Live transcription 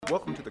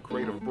Welcome to the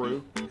Creative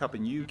Brew,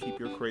 helping you keep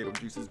your creative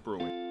juices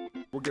brewing.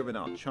 We're giving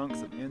out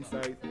chunks of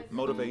insight,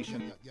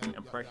 motivation,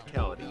 and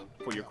practicality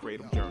for your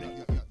creative journey.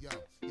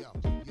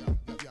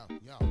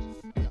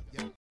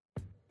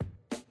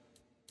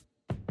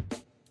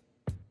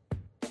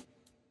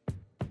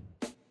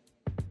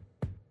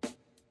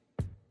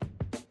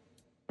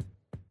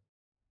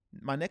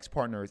 My next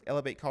partner is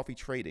Elevate Coffee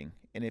Trading,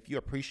 and if you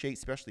appreciate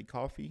specialty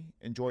coffee,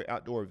 enjoy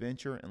outdoor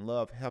adventure, and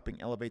love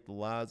helping elevate the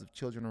lives of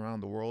children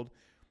around the world,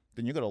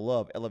 then you're going to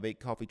love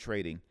Elevate Coffee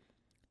Trading.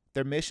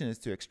 Their mission is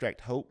to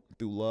extract hope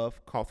through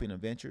love, coffee, and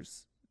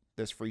adventures.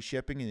 There's free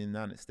shipping in the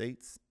United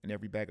States, and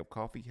every bag of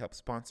coffee helps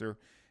sponsor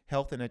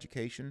health and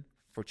education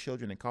for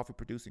children in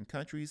coffee-producing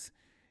countries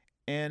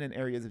and in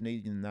areas of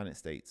need in the United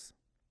States.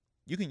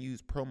 You can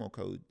use promo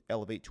code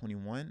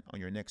ELEVATE21 on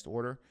your next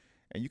order,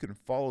 and you can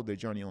follow their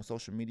journey on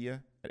social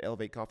media at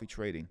Elevate Coffee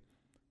Trading.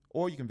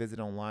 Or you can visit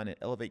online at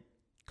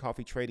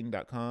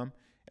elevatecoffeetrading.com,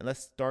 and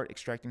let's start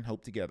extracting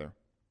hope together.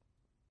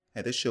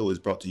 And this show is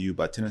brought to you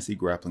by Tennessee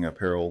Grappling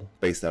Apparel,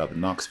 based out of the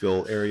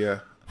Knoxville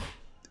area.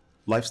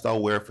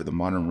 Lifestyle wear for the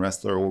modern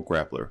wrestler or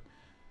grappler.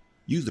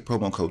 Use the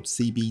promo code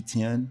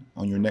CB10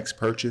 on your next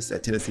purchase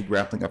at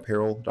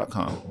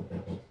TennesseeGrapplingApparel.com.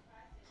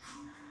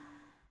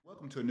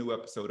 Welcome to a new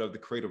episode of The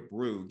Creative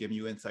Brew, giving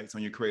you insights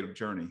on your creative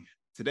journey.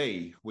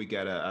 Today, we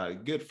got a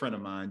good friend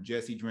of mine,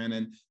 Jesse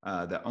Drennan,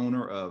 the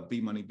owner of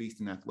BMoney,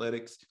 Beastin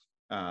Athletics.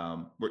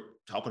 We're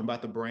talking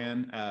about the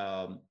brand,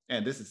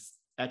 and this is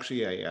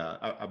actually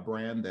a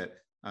brand that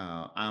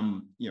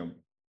I'm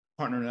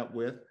partnering up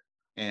with,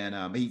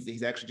 and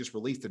he's actually just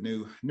released a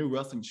new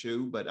wrestling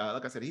shoe. But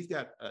like I said, he's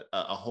got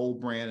a whole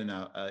brand and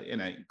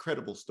an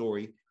incredible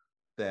story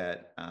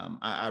that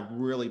I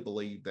really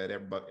believe that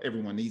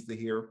everyone needs to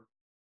hear,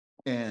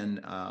 and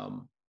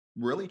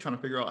really trying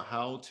to figure out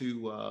how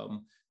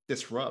to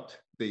disrupt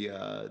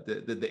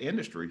the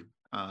industry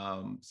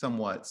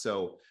somewhat.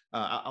 So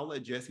I'll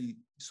let Jesse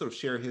sort of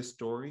share his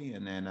story,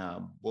 and then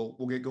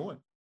we'll get going.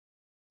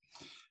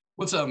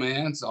 What's up,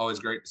 man? It's always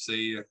great to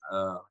see you.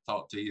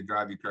 Talk to you,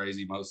 drive you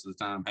crazy most of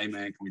the time. Hey,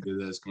 man, can we do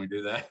this? Can we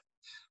do that?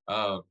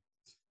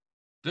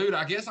 Dude,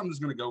 I guess I'm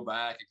just going to go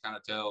back and kind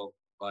of tell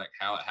like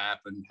how it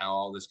happened, how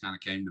all this kind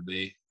of came to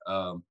be.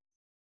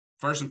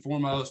 First and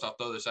foremost, I'll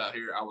throw this out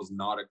here. I was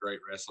not a great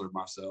wrestler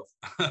myself.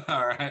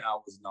 All right. I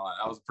was not.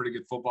 I was a pretty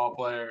good football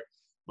player,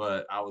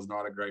 but I was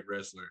not a great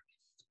wrestler.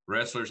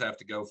 Wrestlers have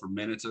to go for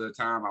minutes at a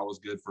time. I was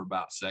good for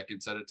about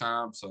seconds at a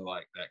time. So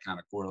like that kind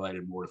of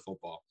correlated more to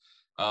football.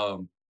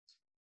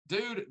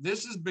 Dude,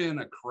 this has been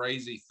a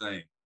crazy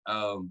thing.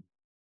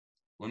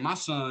 When my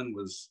son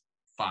was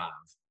 5,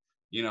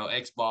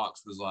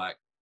 Xbox was like,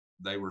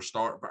 they were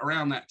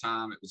around that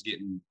time. It was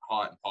getting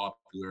hot and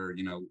popular,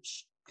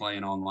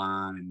 playing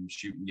online and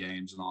shooting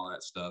games and all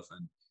that stuff.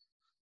 And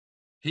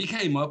he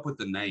came up with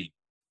the name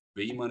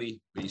BMoney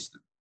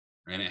Beastin,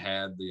 and it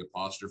had the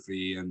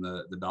apostrophe and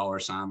the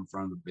 $ sign in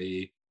front of the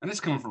B. And it's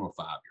coming from a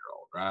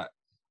 5-year-old, right?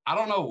 I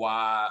don't know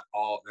why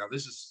now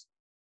this is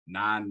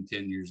 9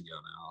 years ago.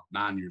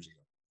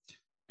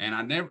 And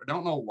I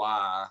don't know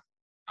why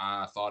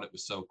I thought it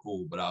was so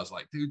cool, but I was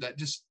like, dude,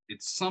 it's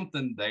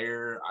something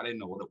there. I didn't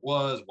know what it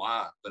was,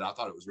 why, but I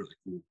thought it was really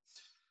cool.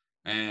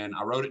 And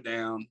I wrote it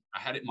down. I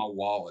had it in my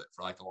wallet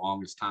for like the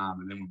longest time.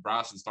 And then when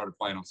Bryson started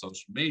playing on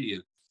social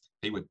media,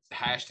 he would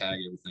hashtag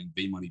everything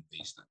BMoney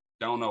Beastin.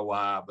 Don't know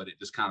why, but it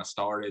just kind of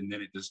started, and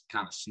then it just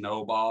kind of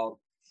snowballed.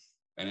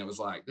 And it was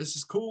like, this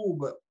is cool,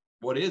 but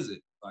what is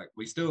it? Like,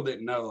 we still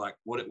didn't know like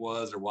what it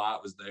was or why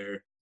it was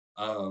there.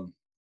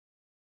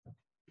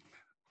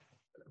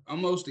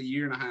 Almost a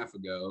year and a half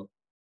ago.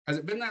 Has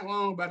it been that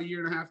long? About a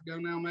year and a half ago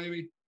now,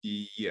 maybe?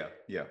 Yeah.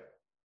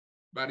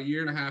 About a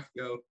year and a half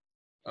ago.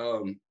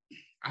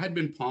 I had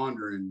been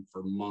pondering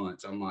for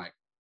months. I'm like,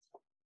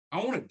 I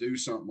want to do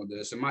something with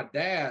this. And my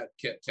dad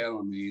kept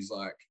telling me, he's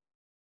like,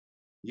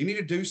 you need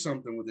to do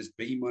something with this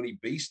BMoney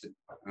Beastin.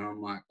 And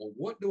I'm like, well,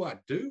 what do I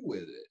do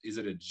with it? Is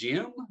it a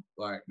gym?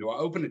 Like, do I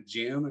open a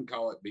gym and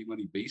call it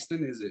BMoney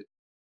Beastin?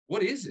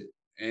 What is it?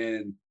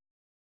 And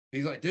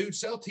he's like, dude,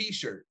 sell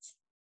t-shirts.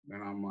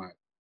 And I'm like,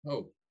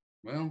 oh,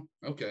 well,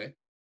 okay.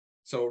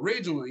 So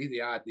originally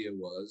the idea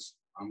was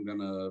I'm going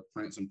to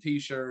print some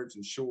t-shirts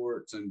and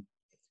shorts. And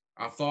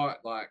I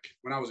thought, like,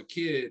 when I was a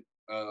kid,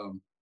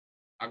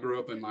 I grew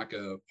up in like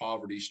a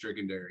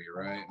poverty-stricken area,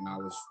 right? And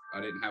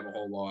I didn't have a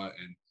whole lot.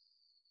 And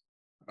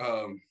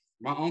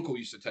my uncle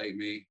used to take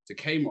me to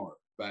Kmart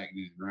back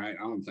then, right?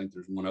 I don't think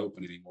there's one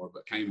open anymore,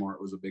 but Kmart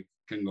was a big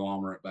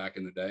conglomerate back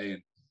in the day.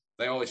 And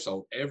they always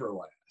sold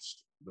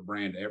Everlast, the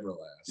brand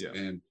Everlast. Yeah.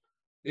 And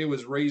it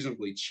was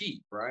reasonably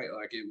cheap, right?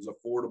 Like, it was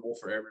affordable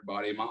for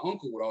everybody. And my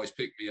uncle would always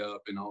pick me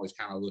up and always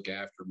kind of look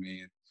after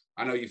me. And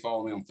I know you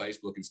follow me on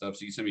Facebook and stuff,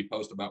 so you send me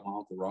posts about my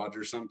Uncle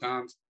Roger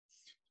sometimes.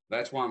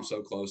 That's why I'm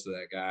so close to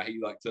that guy. He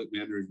like took me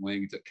under his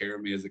wing and took care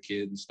of me as a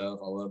kid and stuff.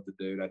 I love the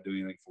dude. I'd do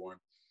anything for him.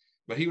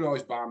 But he would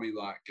always buy me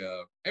like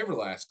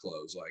Everlast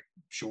clothes, like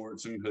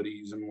shorts and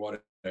hoodies and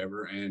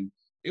whatever. And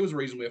it was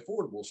reasonably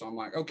affordable. So I'm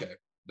like, okay,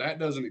 that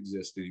doesn't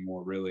exist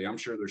anymore, really. I'm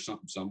sure there's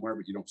something somewhere,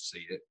 but you don't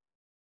see it.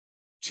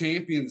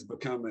 Champions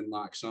becoming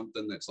like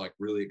something that's like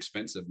really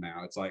expensive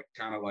now. It's like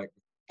kind of like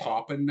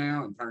popping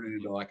now and turning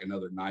into like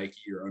another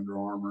Nike or Under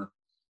Armour.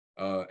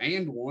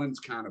 And one's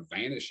kind of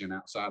vanishing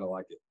outside of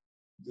like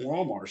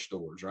Walmart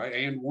stores, right?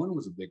 And one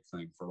was a big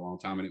thing for a long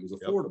time, and it was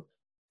affordable. Yep.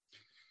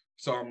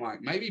 So I'm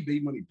like, maybe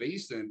BMoney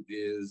Beastin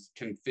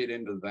can fit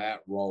into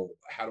that role.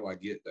 How do I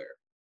get there?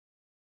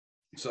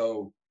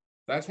 So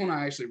that's when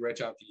I actually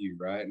reached out to you,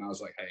 right? And I was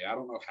like, hey, I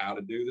don't know how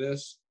to do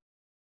this,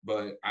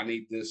 but I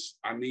need this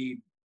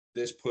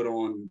put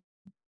on.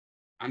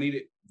 I need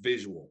it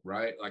visual,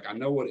 right? Like I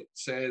know what it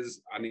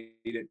says. I need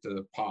it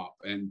to pop.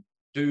 And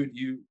dude,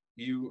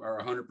 you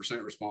are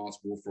 100%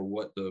 responsible for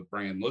what the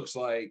brand looks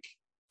like,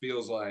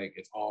 feels like.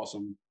 It's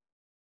awesome.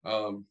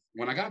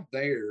 When I got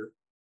there,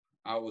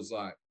 I was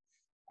like,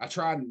 I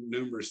tried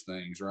numerous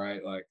things,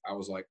 right? Like I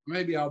was like,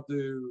 maybe I'll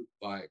do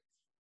like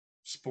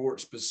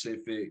sports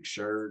specific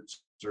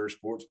shirts or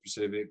sports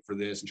specific for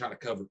this and try to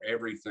cover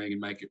everything and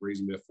make it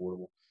reasonably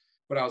affordable.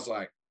 But I was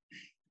like,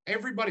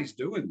 everybody's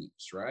doing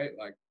this, right?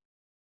 Like,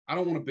 I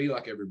don't want to be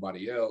like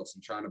everybody else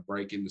and trying to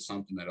break into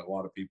something that a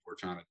lot of people are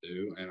trying to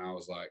do. And I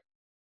was like,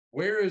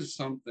 where is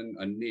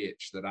a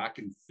niche that I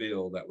can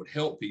fill that would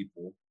help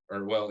people,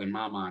 or well, in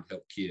my mind,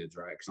 help kids,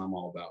 right? Because I'm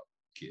all about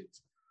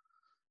kids.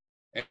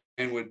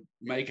 And would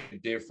make a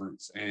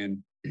difference. And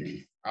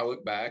I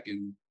look back,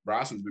 and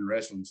Bryson's been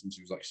wrestling since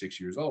he was like 6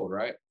 years old,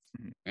 right?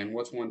 Mm-hmm. And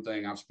what's one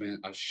thing I've spent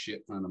a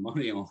shit ton of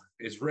money on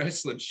is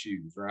wrestling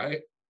shoes,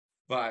 right?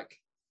 Like,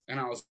 and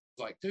I was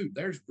like, dude,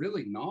 there's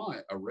really not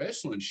a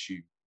wrestling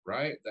shoe,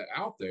 right, that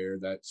out there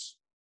that's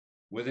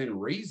within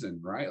reason,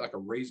 right? Like a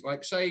reason,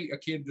 like say a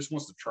kid just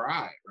wants to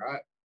try it,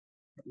 right?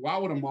 Why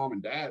would a mom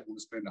and dad want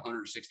to spend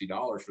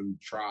 $160 for them to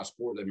try a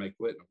sport they may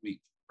quit in a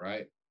week,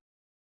 right?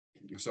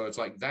 So it's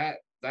like that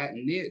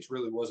niche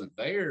really wasn't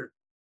there.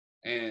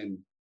 And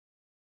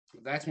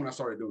that's when I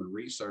started doing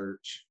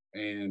research.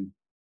 And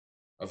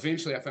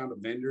eventually I found a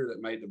vendor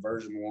that made the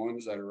version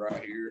 1s that are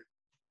right here,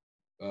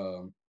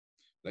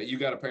 that you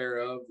got a pair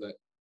of, that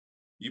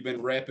you've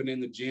been repping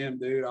in the gym,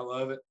 dude. I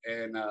love it.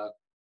 And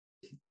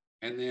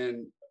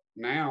then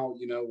now,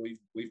 you know,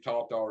 we've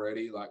talked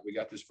already, like we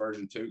got this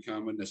version 2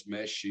 coming, this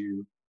mesh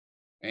shoe.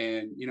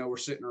 And, you know, we're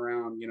sitting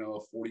around, you know,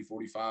 a $40,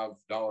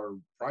 $45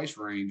 price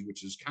range,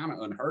 which is kind of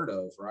unheard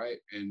of, right?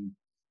 And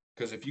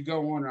because if you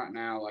go on right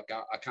now, like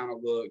I kind of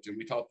looked, and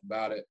we talked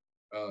about it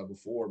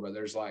before, but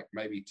there's like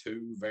maybe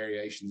 2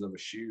 variations of a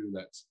shoe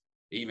that's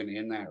even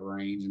in that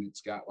range, and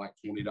it's got like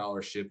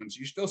 $20 shipping. So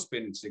you're still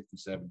spending $60,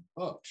 $70,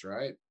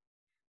 right?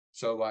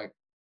 So like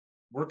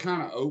we're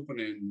kind of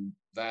opening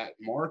that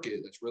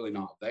market that's really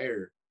not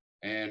there.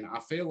 And I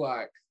feel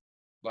like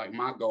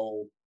my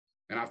goal,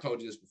 and I've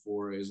told you this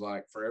before, is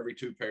like for every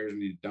 2 pairs, we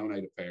need to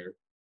donate a pair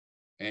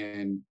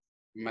and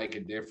make a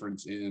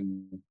difference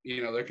in,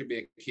 you know, there could be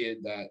a kid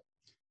that,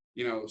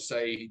 you know,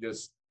 say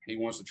he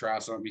wants to try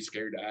something, he's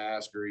scared to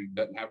ask, or he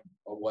doesn't have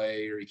a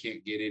way, or he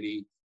can't get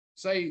any.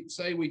 Say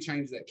we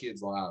change that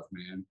kid's life,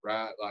 man,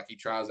 right? Like he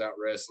tries out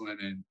wrestling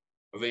and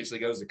eventually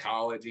goes to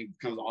college, he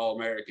becomes an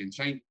All-American,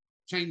 change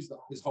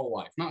his whole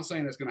life. Not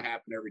saying that's going to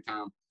happen every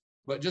time,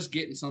 but just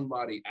getting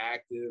somebody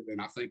active. And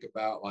I think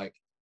about like,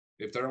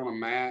 if they're on a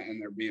mat and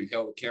they're being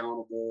held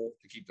accountable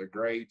to keep their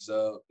grades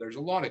up, there's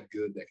a lot of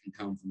good that can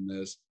come from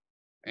this.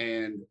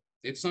 And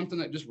it's something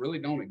that just really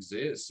don't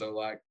exist. So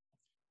like,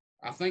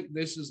 I think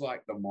this is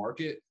like the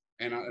market.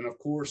 And of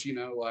course, you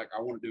know, like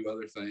I want to do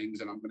other things,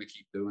 and I'm going to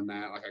keep doing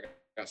that. Like I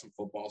got some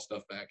football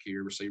stuff back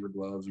here, receiver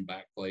gloves and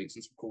back plates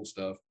and some cool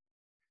stuff.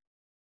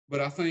 But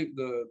I think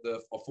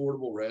the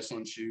affordable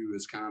wrestling shoe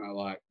is kind of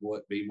like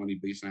what BMoney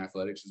Beastin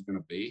Athletics is going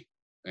to be.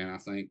 And I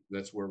think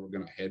that's where we're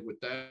going to head with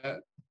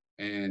that.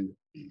 And,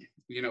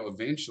 you know,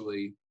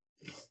 eventually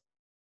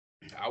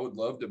I would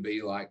love to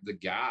be like the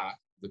guy,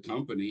 the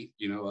company,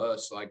 you know,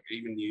 us, like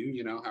even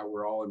you know, how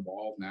we're all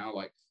involved now,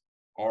 like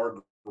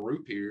our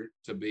group here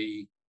to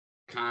be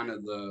kind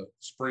of the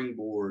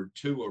springboard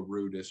to a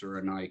Rudis or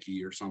a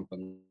Nike or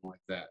something like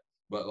that.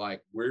 But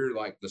like, we're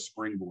like the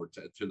springboard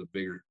to the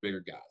bigger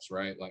guys,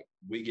 right? Like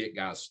we get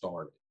guys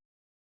started.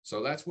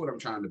 So that's what I'm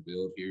trying to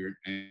build here.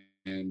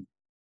 And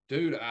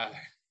dude,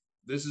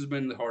 this has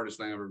been the hardest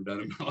thing I've ever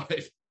done in my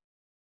life.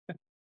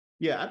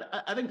 Yeah,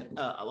 I think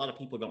a lot of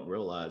people don't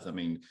realize. I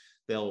mean,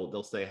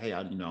 they'll say, "Hey,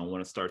 I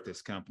want to start this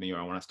company, or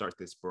I want to start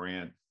this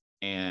brand,"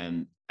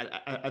 and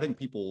I think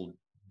people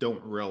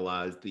don't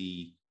realize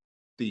the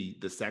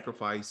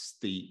sacrifice,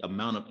 the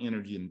amount of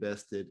energy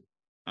invested,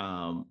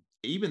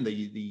 even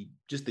the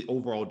just the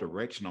overall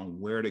direction on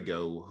where to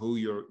go, who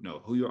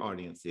your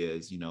audience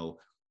is,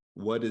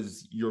 what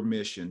is your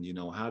mission,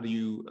 how do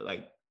you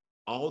like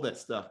all that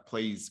stuff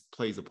plays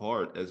a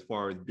part as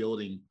far as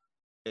building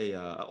a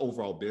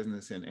overall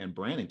business and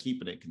brand and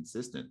keeping it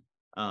consistent.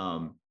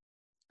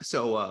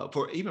 So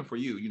for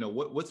you,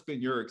 what's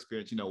been your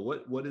experience?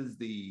 What is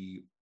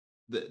the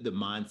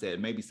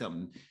mindset? Maybe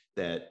something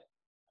that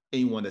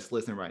anyone that's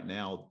listening right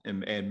now,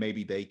 and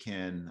maybe they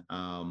can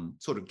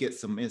sort of get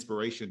some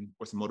inspiration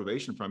or some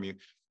motivation from you.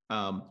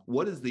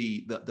 What is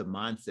the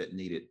mindset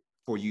needed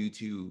for you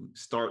to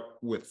start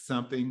with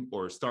something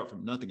or start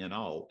from nothing at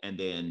all and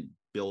then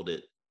build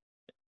it,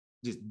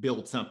 just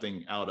build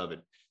something out of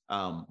it?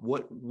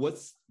 What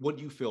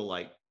do you feel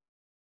like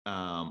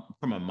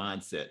from a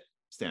mindset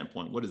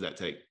standpoint? What does that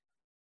take?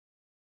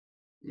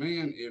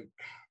 Man, if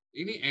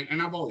and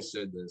I've always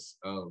said this,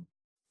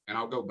 and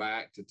I'll go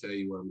back to tell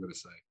you what I'm going to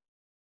say.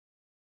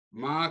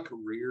 My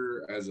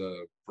career as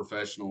a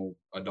professional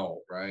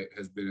adult, right,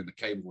 has been in the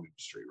cable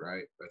industry,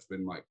 right? That's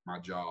been like my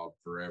job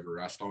forever.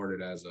 I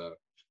started as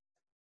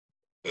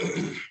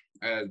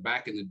as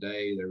back in the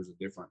day, there was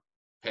a different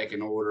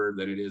pecking order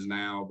than it is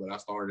now, but I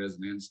started as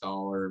an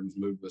installer and was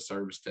moved to a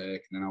service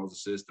tech, and then I was a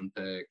system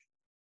tech.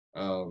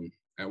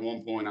 At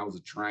one point, I was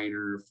a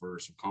trainer for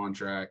some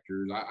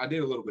contractors. I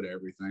did a little bit of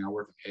everything. I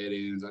worked with head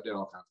ends. I did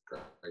all kinds of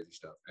crazy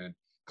stuff. And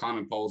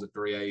climbing poles at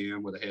 3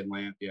 a.m. with a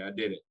headlamp. Yeah, I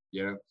did it.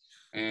 Yeah.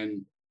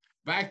 And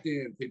back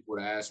then, people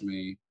would ask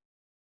me,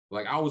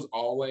 like, I was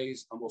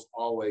almost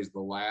always the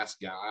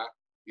last guy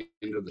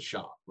into the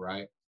shop,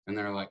 right? And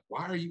they're like,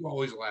 why are you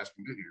always the last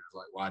one in here? It's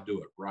like, well, I do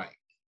it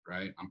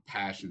right? I'm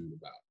passionate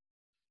about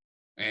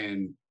it.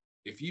 And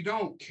if you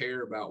don't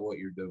care about what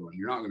you're doing,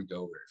 you're not going to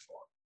go very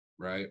far,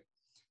 right?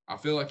 I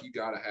feel like you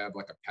got to have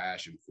like a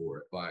passion for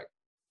it.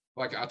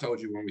 Like I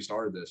told you when we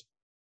started this,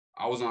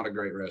 I was not a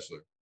great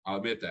wrestler. I'll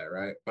admit that,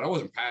 right? But I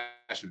wasn't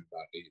passionate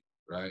about it either,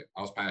 right?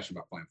 I was passionate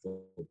about playing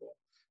football.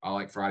 I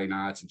like Friday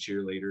nights and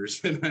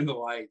cheerleaders and the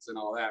lights and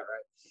all that,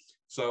 right?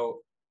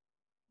 So,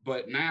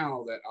 but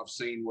now that I've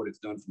seen what it's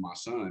done for my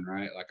son,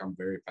 right? Like I'm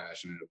very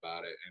passionate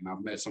about it, and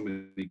I've met so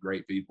many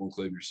great people,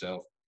 including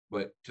yourself.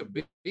 But to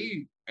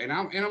be, and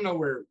I'm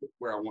nowhere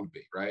where I want to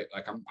be, right?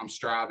 Like I'm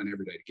striving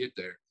every day to get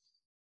there.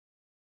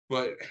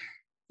 But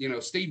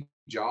Steve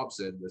Jobs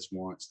said this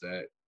once,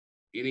 that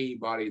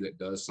anybody that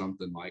does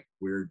something like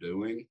we're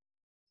doing,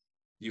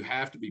 you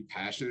have to be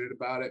passionate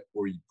about it,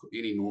 or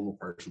any normal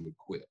person would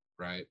quit,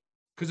 right?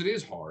 Because it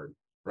is hard,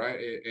 right?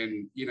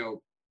 And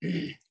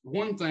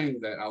one thing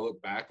that I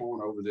look back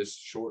on over this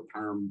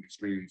short-term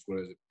experience,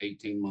 what is it,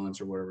 18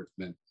 months or whatever it's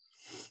been,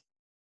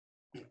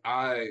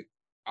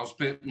 I've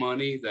spent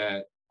money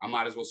that I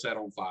might as well set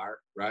on fire,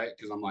 right?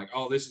 Because I'm like,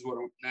 oh, this is what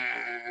nah.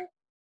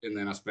 And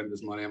then I spend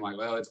this money. I'm like,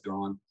 well, it's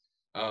gone.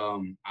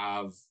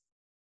 I've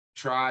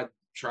tried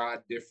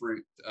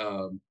different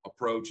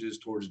approaches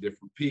towards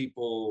different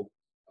people.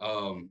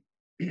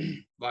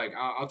 Like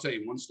I'll tell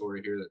you one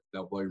story here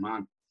that'll blow your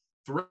mind.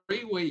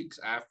 3 weeks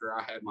after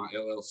I had my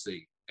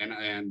LLC,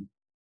 and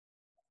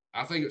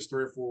I think it's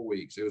 3 or 4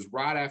 weeks. It was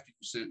right after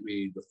you sent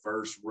me the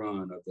first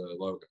run of the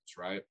logos,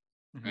 right?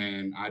 Mm-hmm.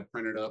 And I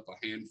printed up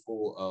a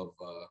handful of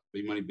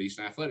BMoney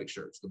Beastin athletic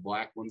shirts, the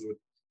black ones with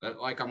that,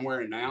 like I'm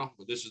wearing now,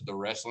 but this is the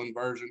wrestling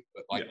version,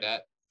 but like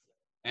that.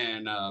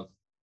 And I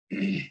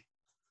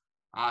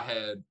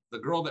had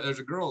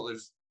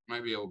there's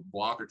maybe a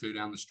block or two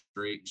down the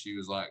street, and she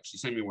was like, she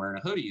seen me wearing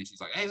a hoodie, and she's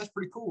like, hey, that's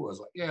pretty cool. I was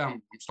like, yeah,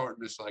 I'm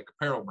starting this like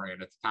apparel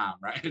brand at the time,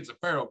 right? It's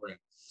apparel brand.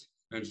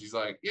 And she's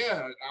like,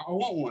 yeah, I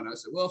want one. I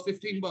said, well,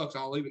 $15,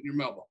 I'll leave it in your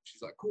mailbox.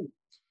 She's like, cool.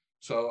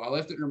 So I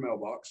left it in her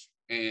mailbox,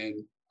 and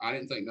I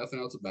didn't think nothing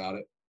else about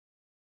it.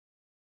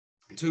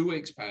 2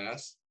 weeks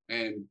passed,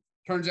 and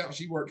turns out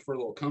she worked for a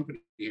little company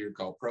here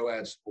called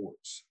ProAd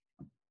Sports.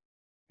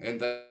 And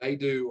they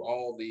do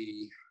all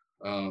the,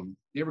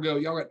 you ever go,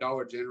 y'all got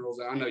Dollar Generals?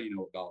 I know you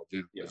know what Dollar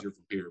General is, you're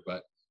from here,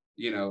 but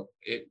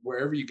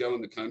wherever you go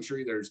in the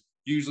country, they're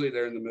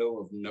in the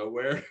middle of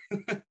nowhere,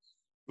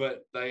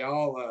 but they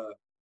all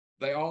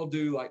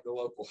do like the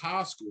local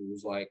high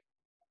schools, like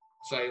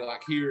say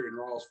like here in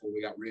Rossville,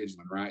 we got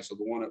Ridgeland, right? So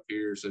the one up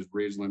here says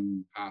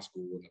Ridgeland High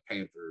School and the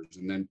Panthers.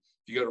 And then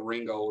if you go to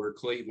Ringgold or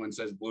Cleveland,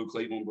 says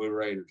Cleveland Blue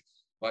Raiders,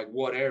 like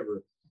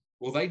whatever.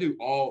 Well, they do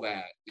all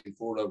that in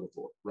Fort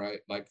Oglethorpe, right?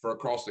 Like for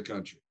across the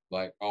country,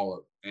 like all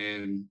of it.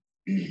 And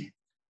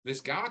this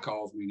guy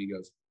calls me and he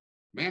goes,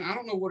 man, I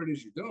don't know what it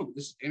is you're doing, but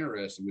this is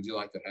interesting. Would you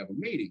like to have a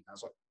meeting? I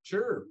was like,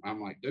 sure. I'm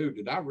like, dude,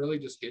 did I really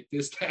just hit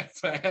this that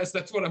fast?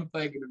 That's what I'm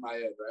thinking in my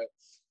head, right?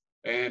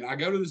 And I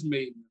go to this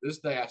meeting. This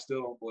day, I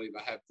still don't believe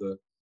I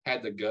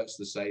had the guts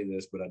to say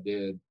this, but I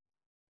did.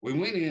 We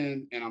went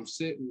in, and I'm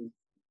sitting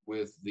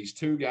with these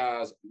 2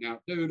 guys. Now,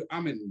 dude,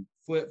 I'm in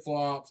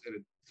flip-flops and a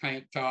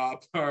tank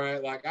top, all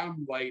right? Like,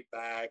 I'm laid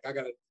back. I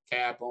got a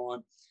cap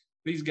on.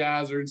 These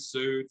guys are in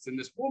suits, and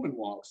this woman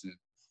walks in,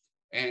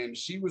 and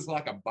she was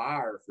like a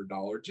buyer for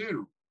Dollar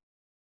General.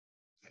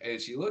 And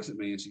she looks at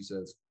me, and she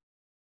says,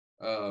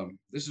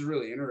 this is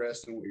really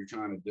interesting what you're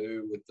trying to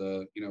do with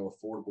the,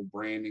 affordable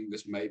branding.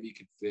 This maybe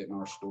could fit in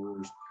our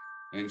stores.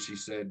 And she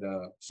said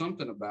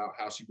something about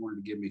how she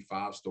wanted to give me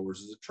 5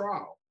 stores as a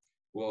trial.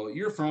 Well,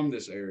 you're from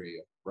this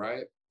area,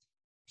 right?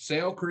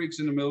 Sale Creek's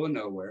in the middle of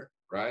nowhere,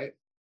 right?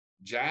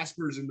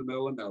 Jasper's in the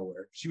middle of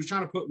nowhere. She was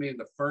trying to put me in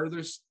the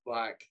furthest,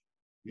 like,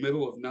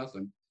 middle of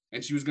nothing.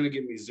 And she was going to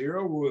give me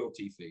 0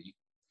 royalty fee.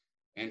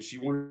 And she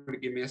wanted to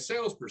give me a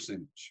sales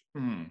percentage.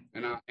 Hmm.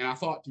 And I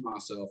thought to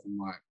myself, I'm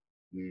like,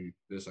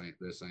 this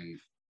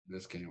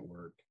can't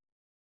work.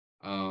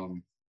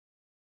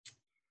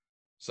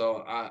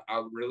 So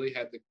I really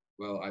had to,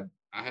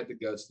 I had the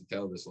guts to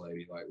tell this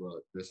lady, like,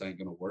 look, this ain't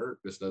gonna work.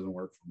 This doesn't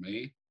work for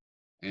me.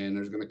 And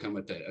there's gonna come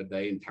a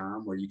day and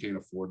time where you can't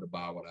afford to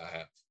buy what I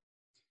have.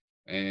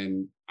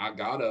 And I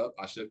got up,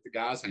 I shook the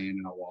guy's hand,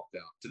 and I walked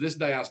out. To this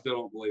day, I still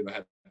don't believe I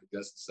had the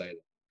guts to say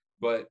that.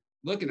 But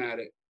looking at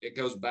it, it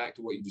goes back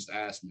to what you just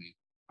asked me.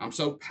 I'm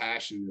so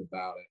passionate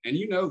about it. And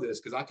you know this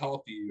because I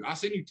talk to you. I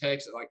send you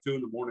texts at like 2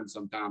 a.m.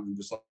 sometimes and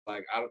just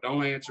like,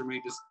 don't answer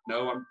me. Just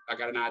know I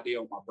got an idea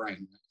on my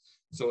brain.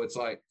 So it's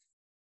like,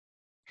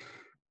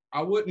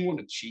 I wouldn't want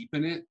to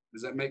cheapen it.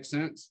 Does that make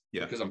sense?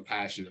 Yeah. Because I'm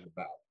passionate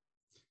about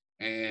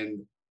it.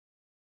 And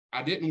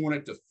I didn't want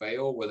it to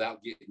fail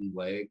without getting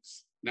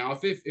legs. Now,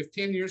 if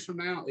 10 years from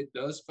now it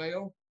does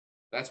fail,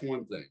 that's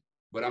one thing.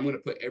 But I'm going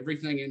to put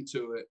everything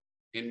into it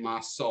in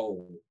my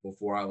soul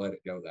before I let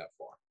it go that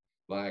far.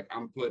 Like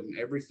I'm putting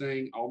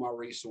everything, all my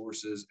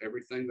resources,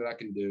 everything that I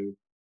can do.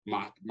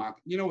 My,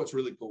 you know what's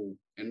really cool?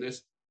 And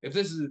if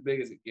this is as big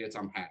as it gets,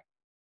 I'm happy.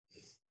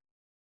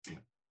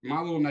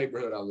 My little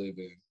neighborhood I live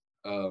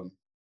in,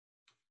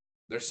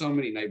 there's so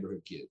many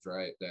neighborhood kids,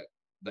 right? That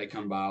they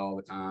come by all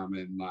the time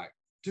and like,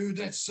 dude,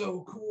 that's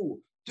so cool.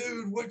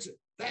 Dude,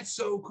 that's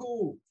so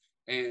cool.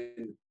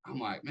 And I'm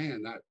like,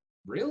 man,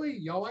 really?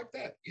 Y'all like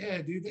that?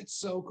 Yeah, dude, that's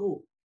so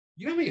cool.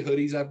 You know how many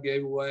hoodies I've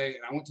gave away?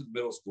 And I went to the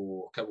middle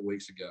school a couple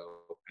weeks ago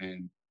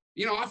and,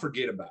 I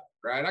forget about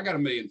it, right? I got a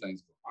million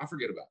things going on. I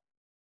forget about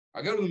it.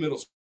 I go to the middle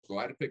school.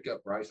 I had to pick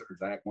up Bryce or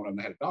Zach. One of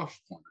them had a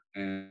doctor's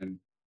appointment. And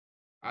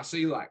I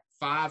see like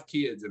 5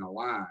 kids in a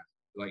line.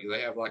 Like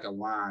they have like a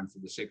line for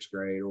the 6th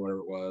grade or whatever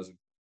it was. And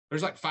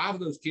there's like 5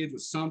 of those kids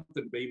with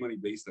something BMoney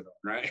Beastin on,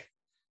 right?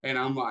 And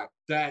I'm like,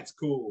 that's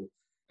cool.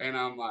 And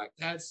I'm like,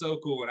 that's so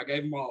cool. And I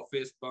gave them all a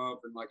fist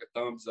bump and like a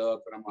thumbs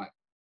up. And I'm like,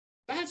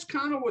 that's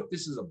kind of what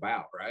this is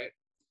about, right?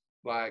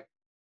 Like,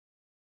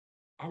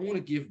 I want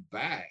to give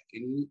back.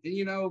 And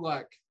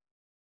like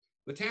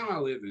the town I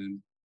live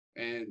in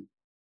and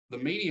the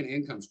median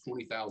income is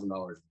 $20,000 a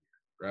year,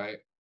 right?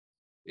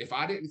 If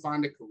I didn't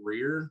find a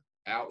career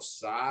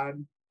outside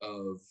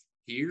of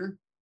here,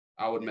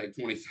 I would make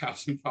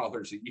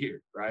 $20,000 a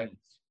year, right?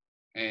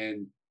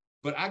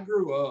 But I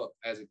grew up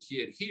as a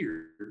kid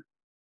here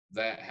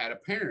that had a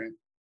parent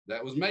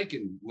that was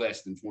making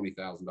less than $20,000 a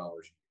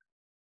year.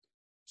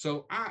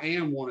 So I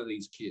am one of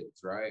these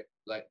kids, right?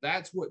 Like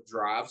that's what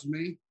drives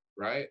me,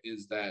 right?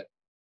 Is that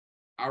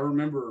I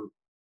remember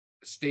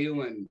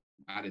stealing.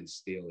 I didn't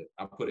steal it.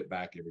 I put it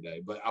back every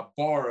day, but I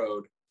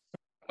borrowed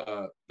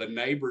the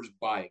neighbor's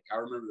bike. I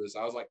remember this.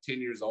 I was like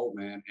 10 years old,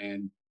 man,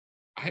 and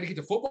I had to get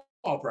to football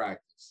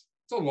practice.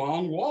 It's a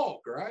long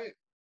walk, right?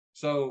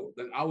 So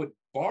then I would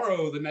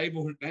borrow the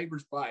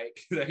neighbor's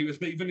bike that he was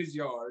leaving his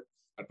yard.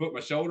 I'd put my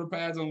shoulder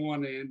pads on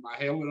one end, my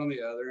helmet on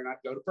the other, and I'd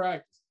go to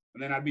practice.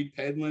 And then I'd be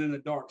pedaling in the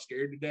dark,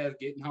 scared to death,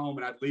 getting home,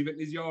 and I'd leave it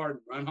in his yard and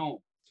run home.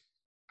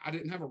 I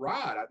didn't have a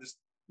ride. I just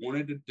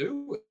wanted to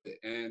do it.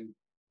 And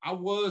I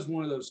was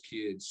one of those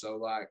kids. So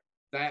like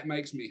that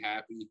makes me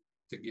happy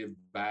to give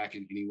back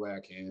in any way I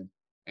can.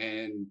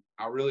 And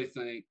I really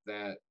think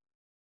that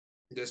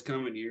this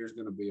coming year is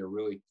going to be a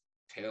really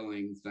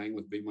telling thing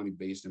with BMoney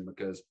Beastin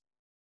because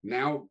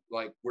now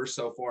like we're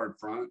so far in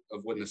front of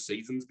when the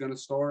season's going to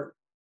start,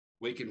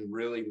 we can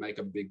really make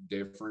a big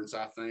difference,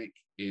 I think,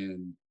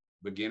 in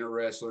beginner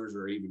wrestlers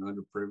or even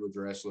underprivileged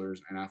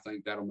wrestlers. And I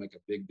think that'll make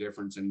a big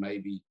difference in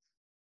maybe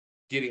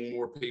getting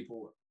more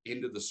people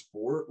into the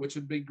sport, which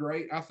would be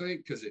great, I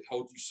think, because it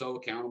holds you so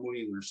accountable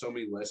and there's so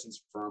many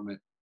lessons from it.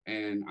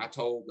 And I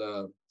told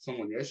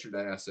someone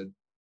yesterday, I said,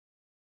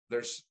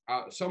 there's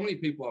so many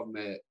people I've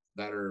met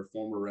that are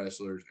former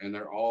wrestlers and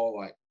they're all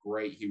like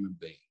great human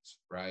beings,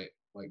 right?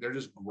 Like they're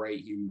just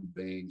great human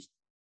beings.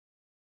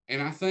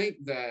 And I think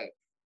that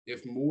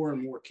if more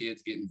and more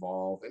kids get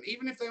involved, and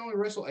even if they only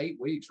wrestle 8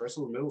 weeks,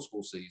 wrestle the middle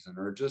school season,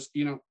 or just,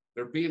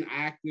 they're being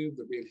active,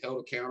 they're being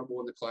held accountable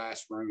in the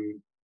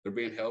classroom, they're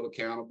being held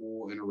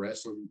accountable in a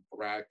wrestling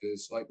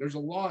practice. Like there's a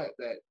lot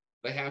that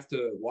they have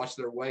to watch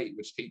their weight,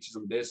 which teaches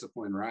them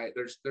discipline, right?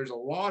 There's a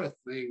lot of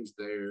things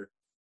there.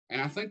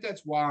 And I think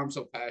that's why I'm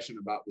so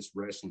passionate about this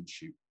wrestling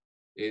shoot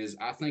is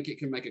I think it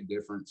can make a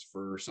difference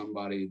for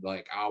somebody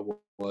like I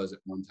was at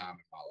one time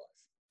in my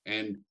life.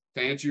 And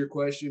to answer your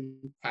question,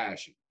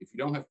 passion. If you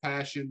don't have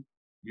passion,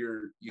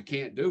 you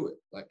can't do it.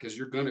 Like, cause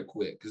you're going to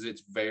quit because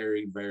it's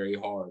very, very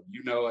hard.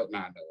 You know it and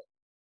I know it.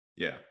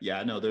 Yeah.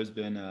 I know there's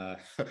been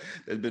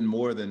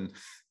more than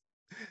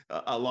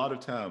a lot of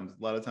times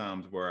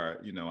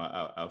where,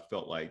 I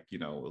felt like,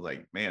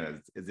 like,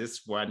 man, is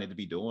this what I need to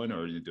be doing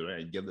or do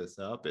I give this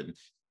up? And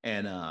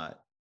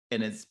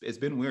it's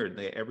been weird.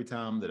 Every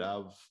time that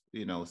I've,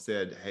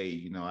 said,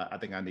 hey, I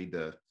think I need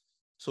to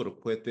sort of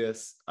quit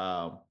this,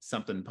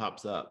 something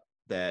pops up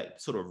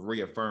that sort of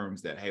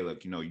reaffirms that, hey,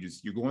 look,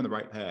 you're going the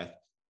right path.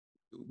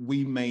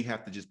 We may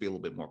have to just be a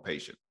little bit more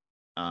patient.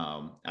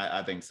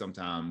 I think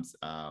sometimes,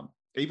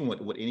 even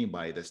with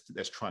anybody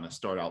that's trying to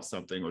start out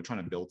something or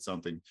trying to build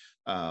something,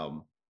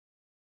 it's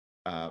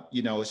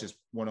just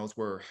one of those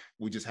where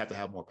we just have to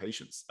have more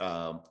patience.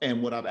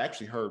 And what I've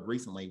actually heard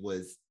recently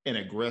was an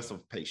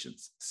aggressive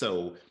patience.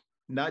 So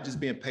not just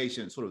being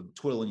patient, sort of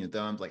twiddling your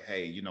thumbs, like,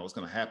 hey, you know, it's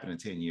going to happen in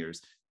 10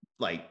 years.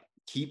 Like,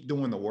 keep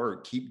doing the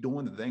work, keep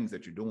doing the things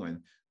that you're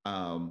doing,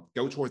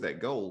 go towards that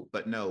goal.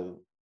 But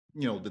no,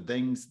 you know, the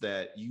things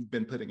that you've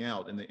been putting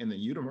out in the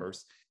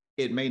universe,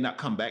 it may not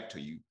come back to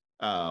you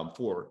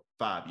for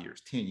 5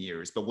 years, 10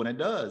 years. But when it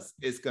does,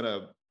 it's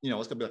gonna, you know,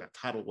 it's gonna be like a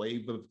tidal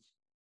wave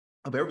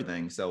of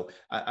everything. So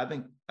I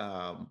think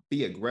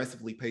be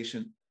aggressively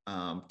patient,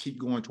 keep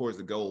going towards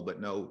the goal,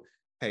 but know,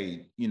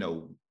 hey, you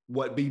know,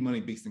 what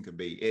BMoney Beastin could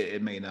be.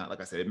 It may not, like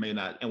I said, it may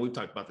not, and we've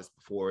talked about this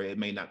before, it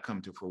may not come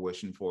to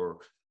fruition for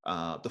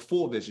the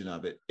full vision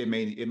of it. It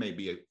may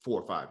be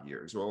 4 or 5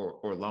 years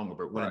or longer,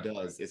 but when it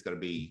does, it's gonna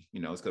be,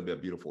 you know, it's gonna be a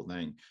beautiful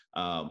thing.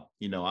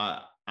 You know,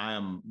 I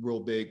am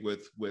real big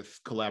with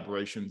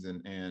collaborations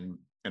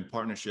and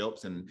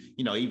partnerships, and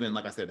you know, even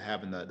like I said,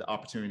 having the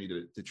opportunity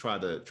to try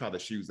the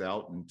shoes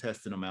out and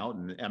testing them out,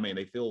 and I mean,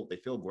 they feel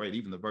great.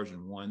 Even the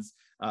version ones,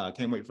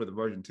 can't wait for the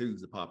version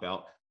twos to pop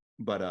out.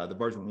 But the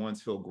version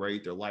ones feel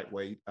great. They're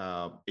lightweight.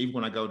 Even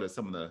when I go to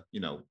some of the, you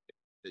know,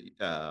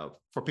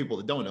 for people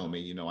that don't know me,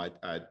 you know,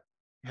 I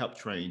help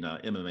train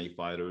MMA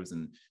fighters,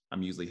 and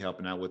I'm usually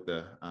helping out with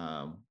the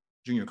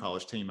junior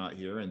college team out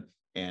here, and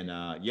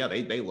yeah,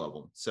 they love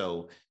them.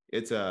 So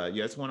it's yeah,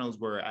 it's one of those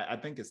where I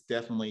think it's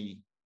definitely,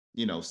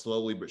 you know,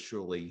 slowly but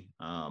surely,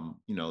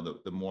 you know,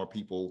 the more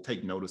people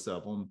take notice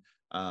of them,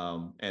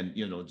 and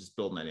you know, just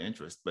building that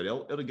interest, but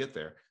it'll get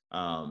there.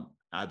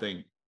 I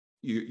think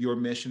your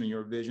mission and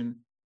your vision,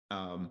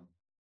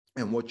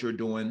 and what you're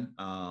doing,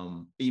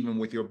 even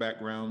with your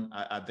background,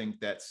 I think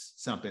that's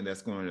something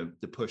that's going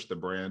to push the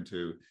brand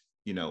to,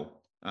 you know,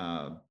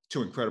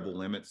 to incredible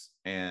limits.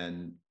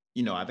 And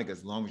you know, I think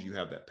as long as you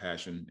have that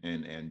passion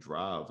and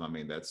drive, I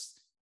mean,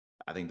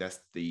 I think that's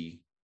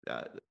the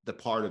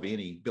part of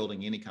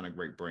building any kind of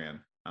great brand.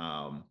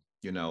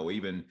 You know,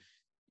 even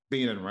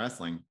being in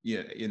wrestling,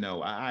 you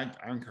know, I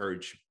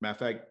encourage, matter of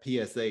fact,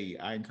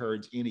 PSA, I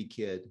encourage any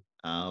kid,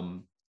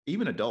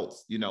 even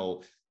adults, you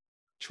know,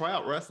 try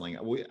out wrestling.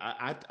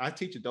 I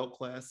teach adult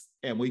class,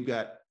 and we've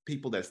got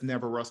people that's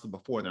never wrestled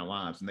before in their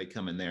lives, and they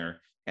come in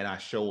there, and I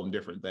show them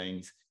different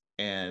things,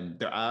 and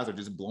their eyes are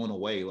just blown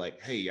away.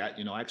 Like, hey,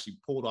 you know, I actually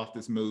pulled off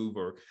this move,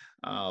 or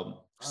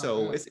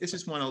so it's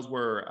just one of those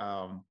where,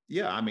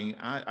 yeah, I mean,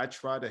 I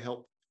try to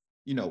help,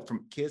 you know,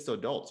 from kids to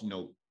adults, you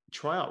know,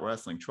 try out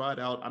wrestling, try it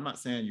out. I'm not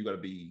saying you got to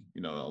be,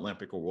 you know,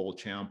 Olympic or world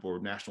champ or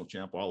national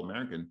champ or All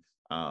American.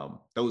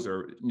 Those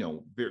are, you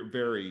know, very,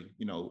 very,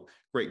 you know,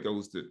 great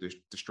goals to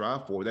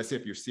strive for. That's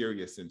if you're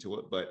serious into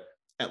it, but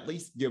at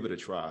least give it a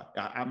try.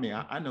 I mean,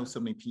 I know so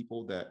many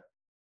people that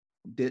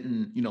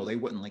didn't, you know, they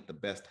wasn't like the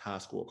best high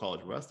school or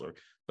college wrestler,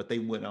 but they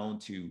went on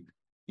to,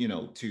 you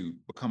know, to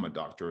become a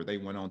doctor. They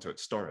went on to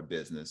start a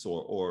business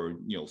or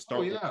you know,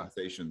 start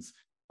organizations.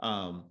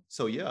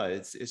 So yeah,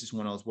 it's just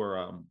one of those where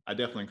I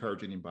definitely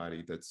encourage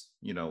anybody that's,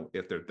 you know,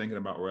 if they're thinking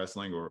about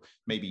wrestling or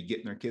maybe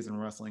getting their kids in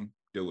wrestling,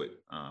 do it.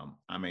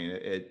 I mean,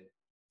 it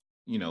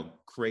you know,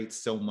 creates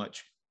so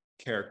much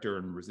character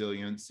and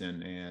resilience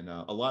and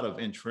a lot of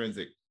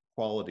intrinsic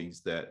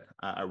qualities that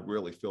I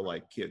really feel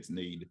like kids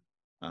need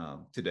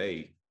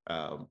today.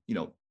 You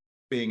know,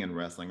 being in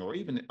wrestling or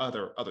even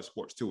other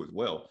sports too as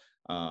well.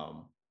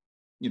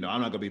 You know,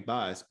 I'm not going to be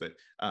biased, but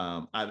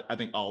I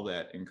think all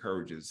that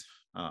encourages,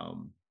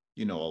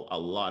 you know, a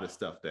lot of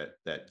stuff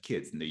that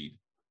kids need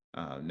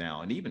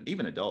now, and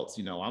even adults.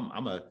 You know,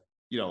 I'm a,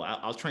 you know,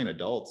 I'll train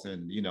adults,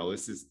 and you know,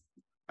 it's just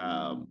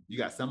you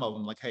got some of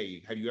them like,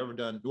 hey, have you ever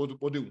done? We'll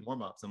do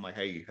warm ups. I'm like,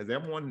 hey, has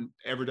everyone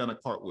ever done a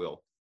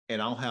cartwheel?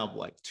 And I'll have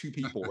like 2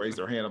 people raise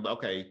their hand. I'm like,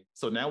 okay,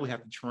 so now we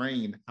have to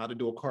train how to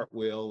do a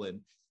cartwheel,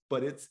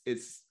 but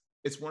it's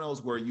one of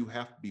those where you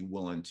have to be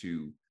willing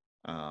to.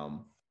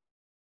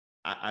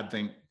 I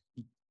think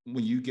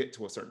when you get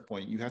to a certain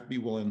point, you have to be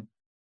willing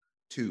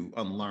to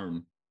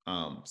unlearn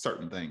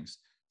certain things.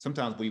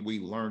 Sometimes we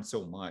learn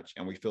so much,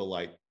 and we feel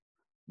like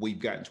we've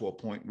gotten to a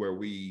point where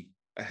we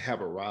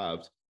have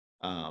arrived.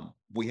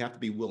 We have to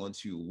be willing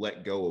to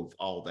let go of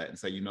all that and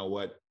say, you know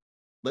what,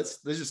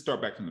 let's just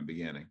start back from the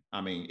beginning.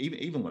 I mean,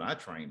 even when I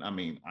train, I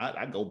mean,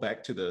 I go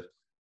back to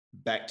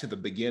the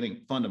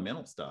beginning,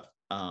 fundamental stuff,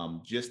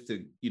 just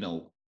to, you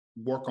know,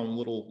 work on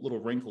little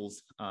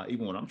wrinkles,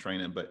 even when I'm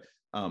training. But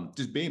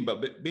just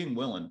being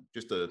willing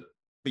just to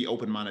be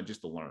open-minded,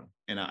 just to learn.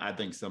 And I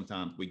think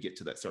sometimes we get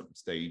to that certain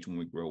stage when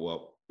we grow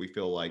up, we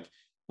feel like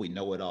we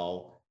know it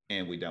all,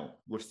 and we don't.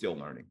 We're still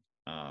learning.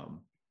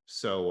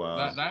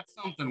 That's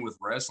something with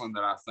wrestling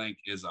that I think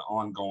is an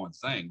ongoing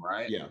thing,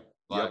 right? Yeah.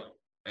 Like,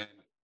 yep.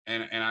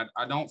 and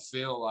I don't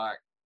feel like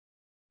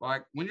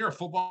when you're a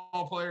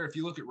football player, if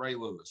you look at Ray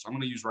Lewis, I'm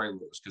going to use Ray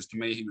Lewis because to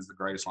me he was the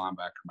greatest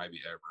linebacker maybe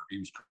ever. He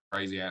was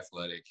crazy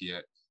athletic. He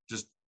had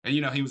just, and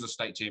you know, he was a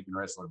state champion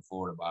wrestler in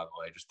Florida, by the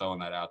way. Just throwing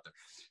that out there.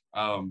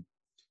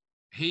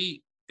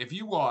 If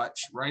you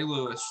watch Ray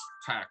Lewis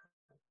tackle,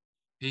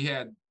 he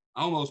had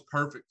almost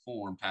perfect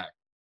form tackle.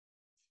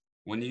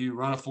 When you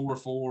run a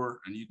 4-4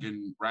 and you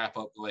can wrap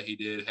up the way he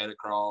did, head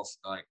across,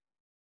 like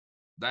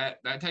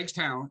that takes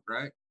talent,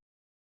 right?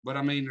 But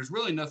I mean, there's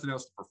really nothing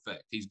else to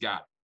perfect. He's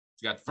got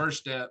the first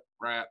step,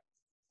 wrap,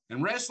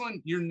 And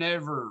wrestling, you're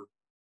never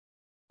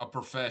a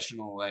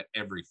professional at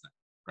everything,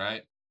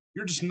 right?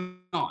 You're just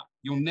not.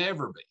 You'll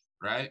never be,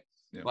 right?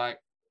 Yeah. Like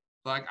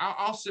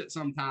I'll sit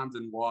sometimes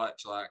and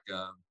watch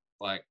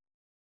like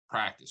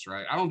practice,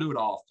 right? I don't do it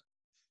often.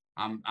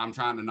 I'm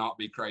trying to not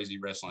be crazy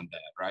wrestling dad,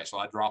 right? So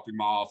I drop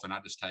him off and I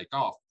just take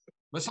off.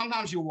 But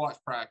sometimes you'll watch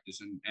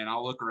practice and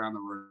I'll look around the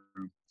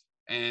room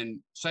and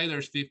say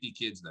there's 50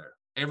 kids there.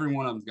 Every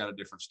one of them's got a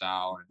different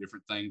style and a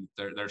different thing,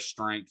 their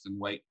strengths and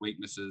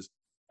weaknesses.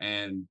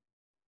 And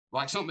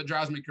like something that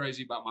drives me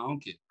crazy about my own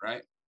kid,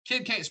 right?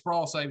 Kid can't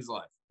sprawl, save his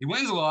life. He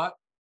wins a lot,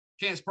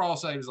 can't sprawl,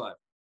 save his life.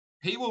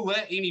 He will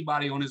let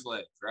anybody on his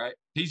legs, right?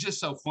 He's just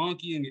so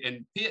funky.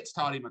 And Pitts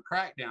taught him a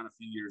crackdown a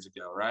few years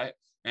ago, right?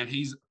 And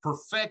he's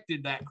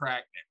perfected that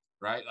crackdown,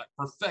 right? Like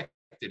perfected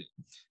it.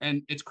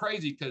 And it's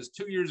crazy because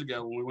 2 years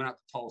ago when we went out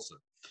to Tulsa,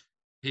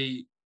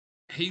 he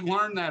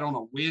learned that on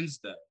a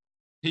Wednesday.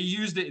 He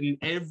used it in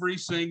every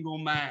single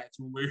match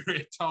when we were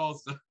at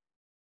Tulsa.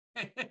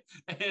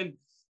 And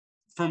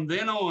from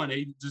then on,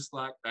 he just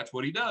like, that's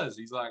what he does.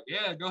 He's like,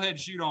 yeah, go ahead and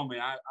shoot on me.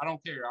 I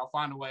don't care. I'll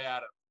find a way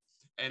out of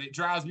it. And it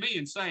drives me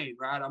insane,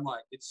 right? I'm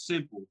like, it's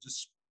simple,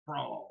 just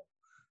sprawl.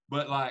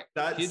 But like,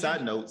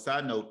 side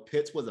note,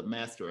 Pitts was a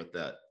master at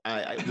that.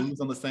 We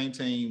was on the same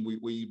team.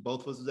 We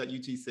both was at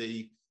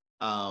UTC.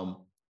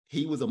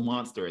 He was a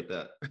monster at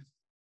that.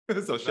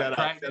 So shout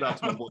out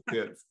to my boy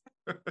Pitts.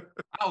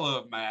 I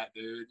love Matt,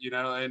 dude. You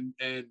know,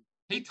 and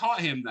he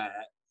taught him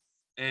that,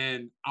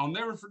 and I'll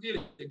never forget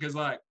it because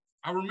like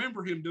I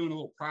remember him doing a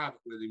little private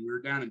with him. We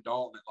were down in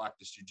Dalton at like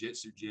this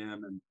jiu-jitsu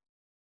gym,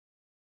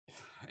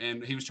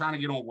 and he was trying to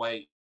get on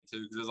weight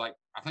too because it was like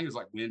I think it was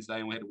like Wednesday,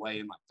 and we had to weigh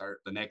in like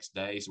the next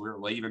day, so we were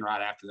leaving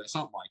right after that,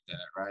 something like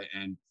that, right?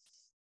 And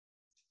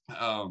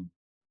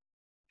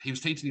he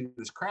was teaching him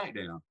this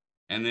crackdown.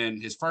 And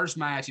then his first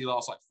match, he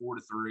lost like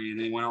 4-3, and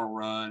then he went on a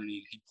run and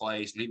he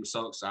placed, and he was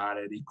so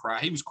excited. He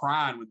cried. He was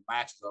crying when the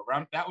match was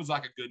over. That was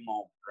like a good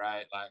moment,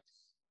 right? Like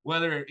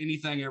whether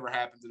anything ever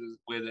happened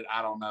with it,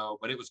 I don't know,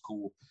 but it was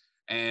cool.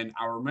 And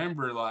I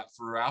remember like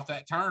throughout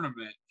that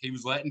tournament, he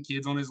was letting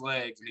kids on his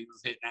legs and he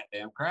was hitting that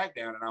damn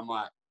crackdown. And I'm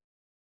like,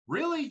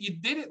 really? You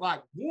did it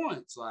like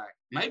once? Like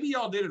maybe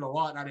y'all did it a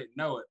lot and I didn't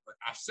know it, but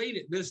I've seen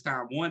it this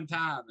time one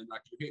time and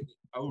like you're hitting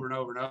it over and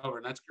over and over,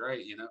 and that's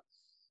great, you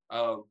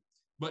know?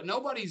 But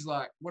nobody's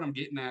like, what I'm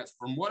getting at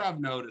from what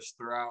I've noticed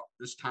throughout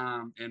this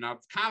time, and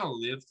I've kind of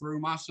lived through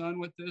my son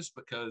with this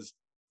because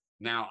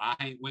now I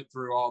ain't went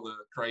through all the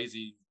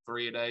crazy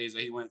 3-a-days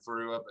that he went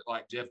through up at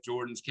like Jeff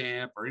Jordan's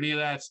camp or any of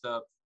that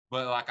stuff.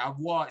 But like I've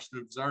watched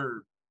and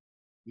observed,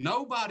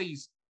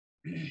 nobody's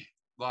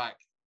like,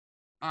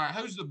 all right,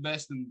 who's the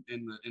best in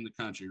the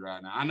country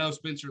right now? I know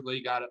Spencer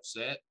Lee got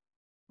upset,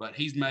 but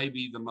he's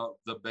maybe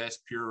the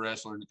best pure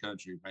wrestler in the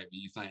country. Maybe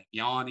you think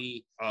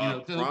Yanni, you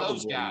know,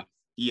 those guys.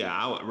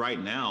 Yeah,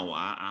 right now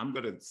I'm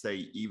gonna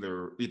say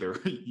either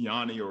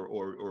Yanni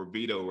or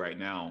Vito right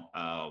now.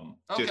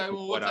 Okay,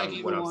 well we'll take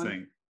either one.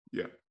 Saying.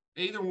 Yeah,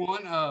 either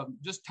one.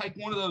 Just take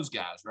one of those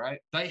guys, right?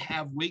 They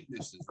have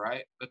weaknesses,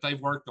 right, that they've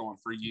worked on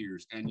for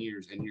years and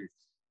years and years.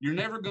 You're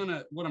never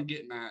gonna. What I'm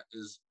getting at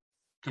is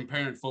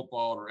comparing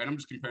football and I'm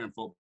just comparing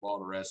football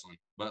to wrestling.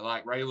 But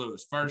like Ray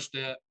Lewis, first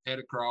step, head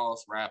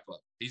across, wrap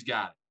up. He's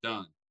got it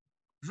done.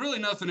 There's really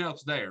nothing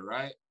else there,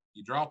 right?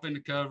 You drop into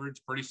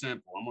coverage, pretty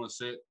simple. I'm going to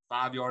sit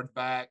 5 yards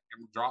back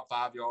and drop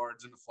 5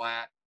 yards in the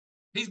flat.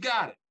 He's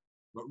got it.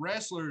 But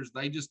wrestlers,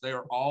 they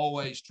are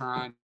always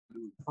trying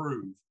to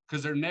improve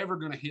because they're never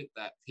going to hit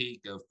that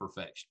peak of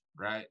perfection,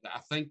 right? I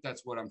think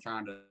that's what I'm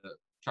trying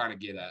to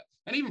get at.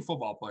 And even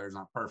football players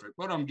aren't perfect.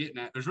 What I'm getting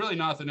at, there's really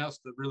nothing else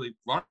to really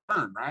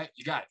learn, right?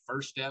 You got it.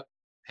 First step,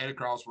 head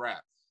across,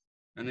 wrap.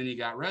 And then you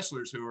got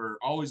wrestlers who are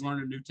always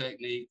learning new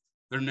technique.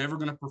 They're never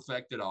going to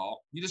perfect it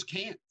all. You just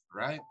can't,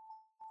 right?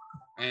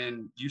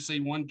 And you see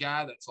one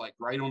guy that's like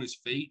great on his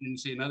feet, and you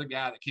see another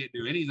guy that can't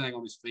do anything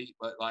on his feet,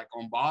 but like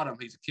on bottom,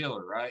 he's a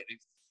killer, right?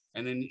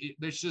 And then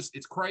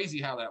it's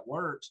crazy how that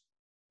works.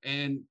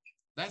 And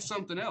that's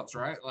something else,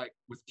 right? Like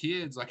with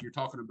kids, like you're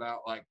talking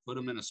about, like put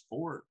them in a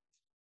sport.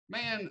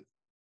 Man,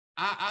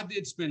 I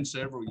did spend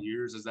several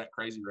years as that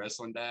crazy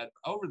wrestling dad.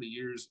 Over the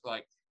years,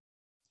 like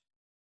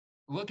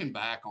looking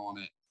back on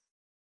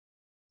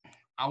it,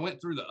 I went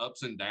through the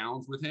ups and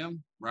downs with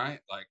him, right?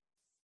 Like,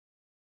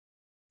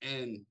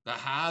 and the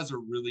highs are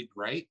really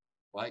great.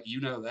 Like,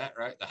 you know that,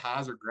 right? The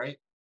highs are great.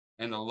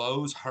 And the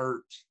lows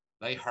hurt.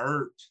 They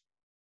hurt,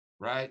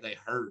 right? They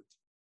hurt.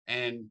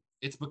 And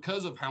it's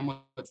because of how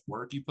much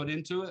work you put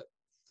into it.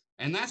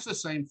 And that's the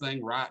same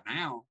thing right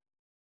now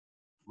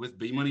with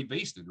BMoney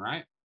Beastin,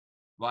 right?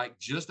 Like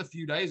just a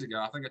few days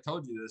ago, I think I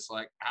told you this,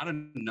 like out of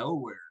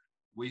nowhere,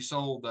 we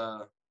sold,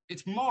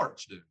 it's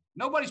March, dude.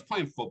 Nobody's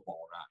playing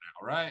football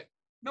right now, right?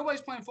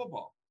 Nobody's playing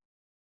football.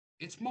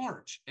 It's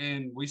March,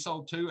 and we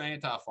sold 2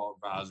 anti-fog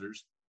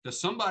visors to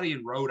somebody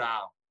in Rhode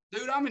Island.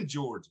 Dude, I'm in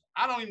Georgia.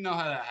 I don't even know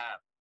how that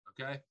happened,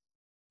 okay?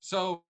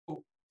 So,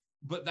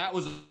 but that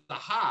was the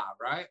high,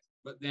 right?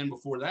 But then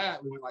before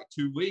that, we went like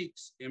 2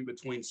 weeks in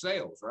between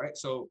sales, right?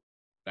 So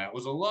that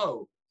was a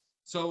low.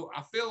 So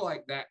I feel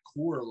like that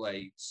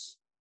correlates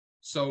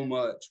so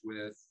much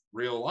with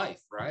real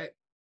life, right?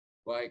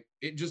 Like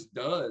it just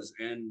does.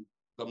 And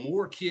the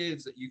more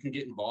kids that you can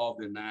get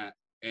involved in that,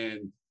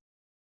 and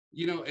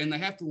and they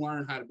have to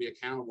learn how to be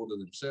accountable to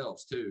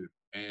themselves too.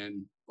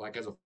 And like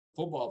as a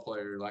football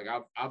player, like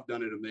I've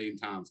done it a million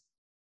times.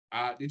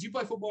 Did you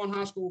play football in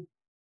high school?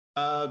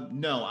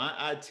 No,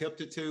 I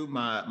attempted to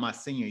my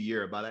senior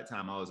year. By that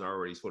time, I was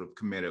already sort of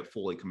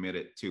fully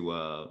committed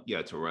to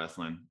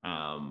wrestling.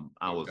 I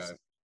Okay. was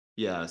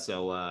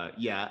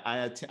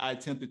I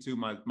attempted to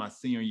my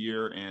senior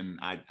year, and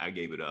I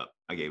gave it up.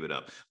 I gave it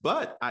up.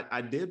 But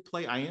I did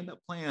play. I ended up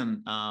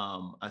playing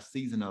a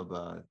season of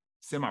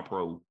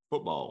semi-pro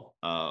football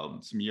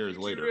some years Did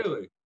you later.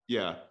 really?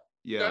 Yeah,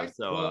 yeah. Okay.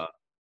 So Well,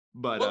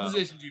 but what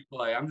position did you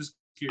play? I'm just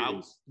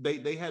curious.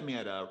 they had me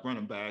at a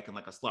running back and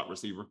like a slot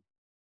receiver.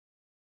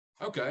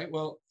 Okay.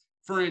 Well,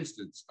 for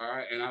instance, all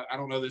right, and I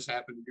don't know this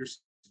happened in your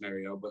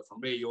scenario, but for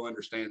me, you'll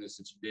understand this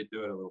since you did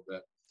do it a little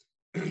bit.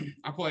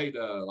 I played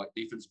like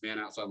defensive end,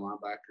 outside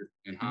linebacker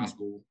in high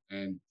school,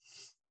 and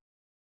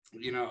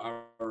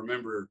I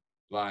remember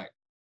like,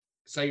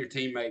 say your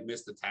teammate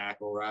missed a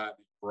tackle, right? It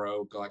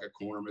broke, like a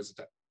corner missed a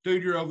tackle.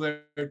 Dude, you're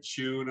over there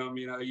chewing them.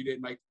 You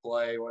didn't make the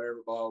play, whatever,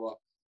 blah blah blah.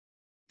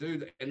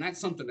 Dude, and that's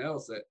something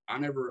else that I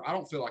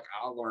don't feel like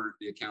I learned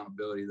the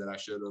accountability that I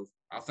should have.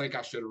 I think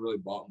I should have really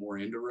bought more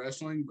into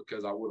wrestling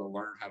because I would have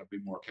learned how to be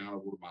more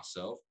accountable to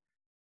myself.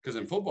 Because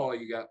in football,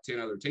 you got 10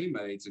 other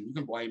teammates and you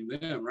can blame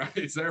them, right?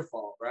 It's their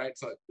fault, right?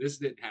 It's like, this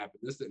didn't happen.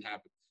 This didn't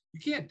happen. You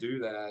can't do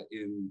that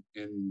in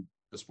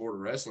the sport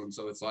of wrestling.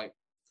 So it's like,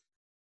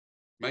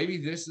 maybe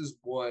this is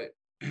what,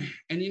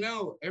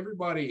 and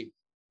everybody,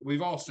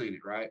 we've all seen it,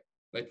 right?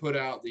 They put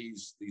out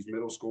these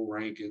middle school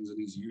rankings and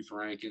these youth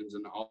rankings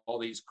and all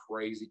these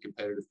crazy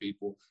competitive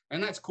people,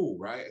 and that's cool,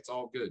 right? It's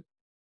all good,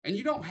 and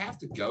you don't have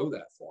to go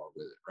that far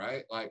with it,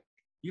 right? Like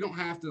you don't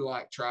have to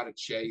like try to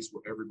chase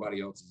what everybody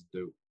else is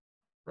doing,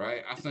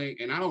 right? I think,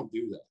 and I don't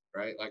do that,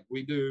 right? Like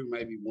we do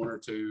maybe one or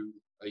two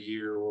a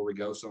year where we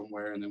go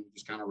somewhere and then we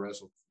just kind of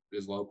wrestle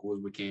as local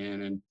as we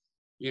can, and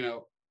you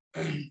know,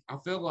 I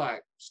feel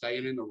like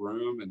staying in the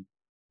room and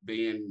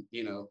being,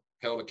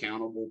 held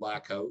accountable by a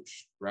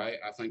coach, right?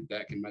 I think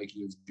that can make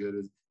you as good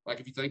as, like,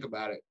 if you think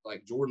about it,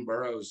 like Jordan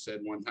Burroughs said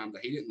one time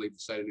that he didn't leave the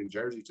state of New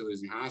Jersey till he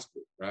was in high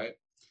school, right?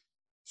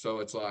 So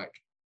it's like,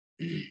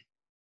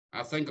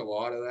 I think a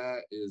lot of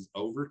that is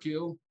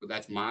overkill, but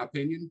that's my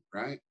opinion,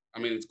 right? I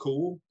mean, it's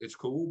cool,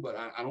 but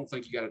I don't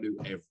think you got to do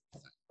everything,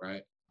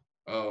 right?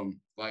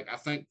 Like I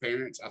think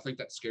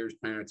that scares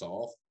parents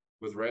off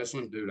with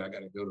wrestling. Dude, I got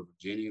to go to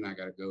Virginia and I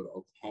got to go to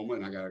Oklahoma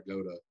and I got to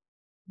go to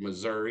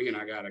Missouri and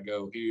I got to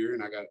go here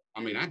and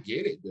I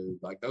get it, dude.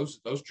 Like those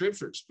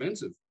trips are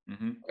expensive.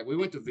 Mm-hmm. Like we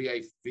went to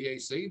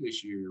VAC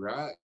this year,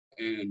 right?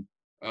 And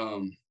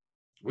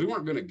we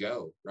weren't going to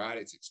go, right?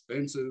 It's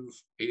expensive.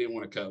 He didn't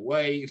want to cut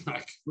weight.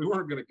 Like we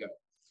weren't going to go.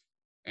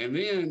 And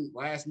then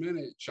last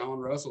minute, Sean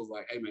Russell's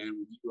like, "Hey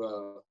man,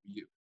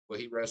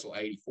 he wrestled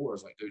 84." I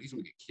was like, "Dude, he's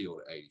going to get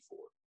killed at 84.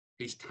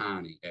 He's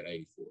tiny at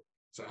 84."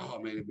 So, oh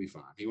man, it'd be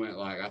fine. He went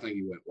I think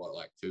he went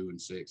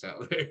 2-6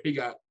 out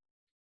there.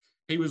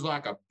 He was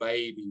like a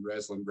baby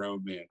wrestling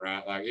grown men,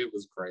 right? Like it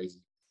was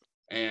crazy.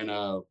 And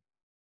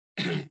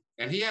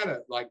and he had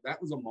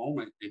that was a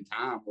moment in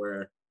time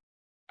where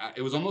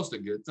it was almost a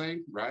good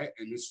thing, right?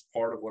 And this is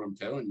part of what I'm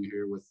telling you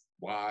here with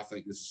why I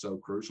think this is so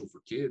crucial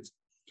for kids.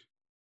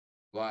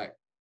 Like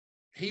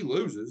he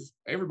loses,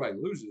 everybody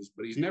loses,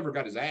 but he's never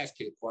got his ass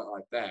kicked quite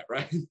like that,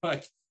 right?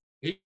 Like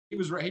he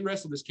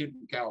wrestled this kid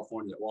from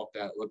California that walked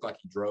out, looked like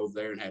he drove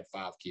there and had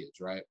 5 kids,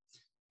 right?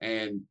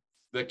 And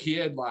the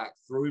kid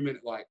threw him in,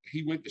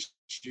 he went to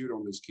shoot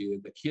on this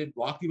kid. The kid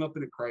locked him up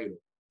in a cradle,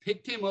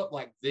 picked him up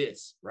like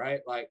this, right?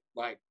 Like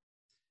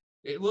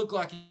it looked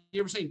like, you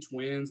ever seen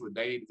Twins with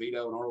Danny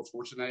DeVito and Arnold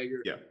Schwarzenegger?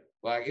 Yeah.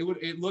 Like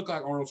it looked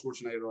like Arnold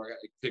Schwarzenegger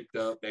picked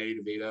up Danny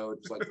DeVito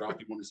and just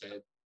dropped him on his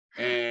head.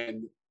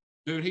 And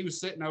dude, he was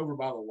sitting over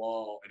by the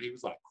wall and he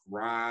was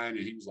crying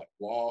and he was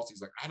lost.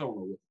 He's like, I don't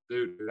know what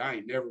to do, dude. I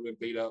ain't never been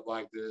beat up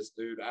like this,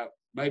 dude.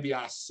 Maybe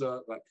I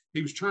suck. Like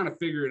he was trying to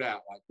figure it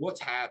out, what's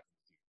happened.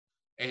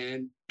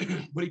 And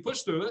but he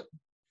pushed through it.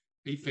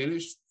 He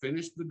finished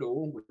the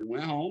duel. We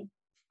went home.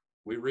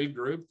 We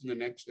regrouped,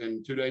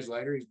 and 2 days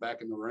later, he's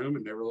back in the room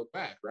and never looked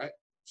back. Right.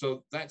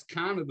 So that's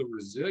kind of the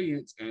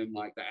resilience and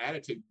the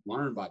attitude you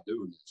learn by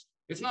doing this.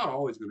 It's not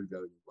always going to go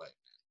your way.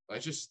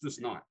 It's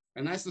just not.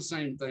 And that's the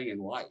same thing in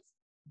life.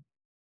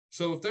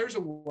 So if there's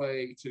a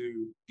way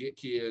to get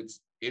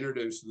kids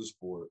introduced to the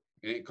sport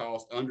and it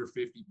costs under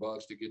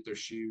 $50 to get their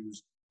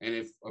shoes, and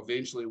if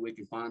eventually we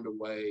can find a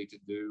way to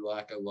do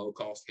a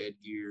low-cost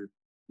headgear,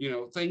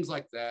 things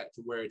like that,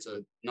 to where it's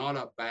not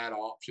a bad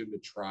option to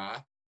try,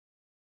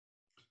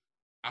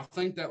 I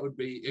think that would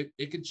be,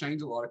 it could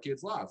change a lot of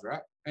kids' lives,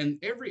 right? And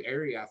every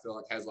area I feel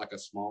like has a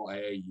small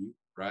AAU,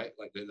 right?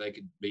 Like they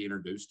could be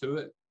introduced to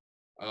it.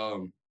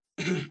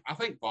 I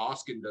think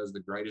Boston does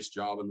the greatest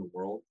job in the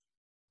world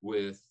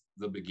with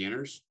the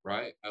beginners,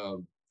 right?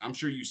 I'm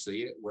sure you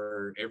see it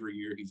where every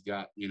year he's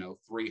got,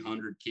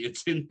 300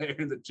 kids in there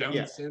in the Yeah.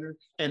 Jones Center.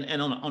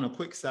 And on a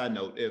quick side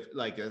note, if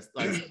like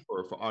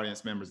for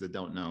audience members that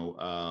don't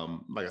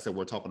know, like I said,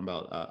 we're talking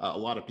about a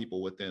lot of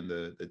people within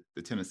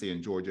the Tennessee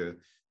and Georgia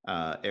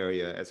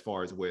area as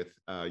far as with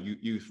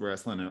youth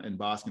wrestling, and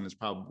Boston is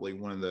probably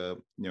one of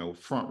the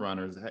front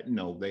runners.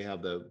 They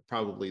have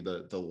probably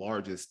the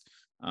largest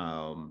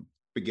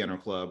beginner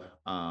club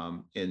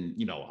in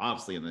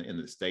obviously in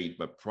the state,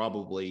 but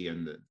probably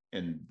in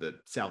the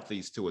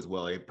southeast too as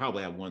well. They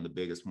probably have one of the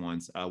biggest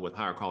ones with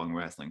higher calling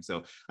wrestling.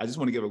 So I just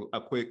want to give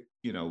a quick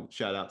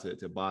shout out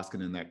to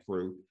Boston and that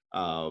crew,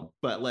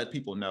 but let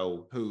people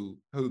know who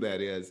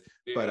that is.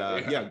 Yeah,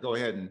 but yeah, go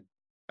ahead and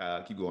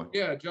keep going.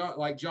 Yeah,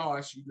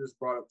 Josh, you just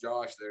brought up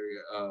Josh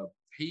there.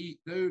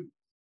 Dude,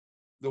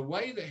 the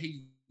way that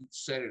he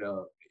set it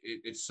up,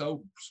 it's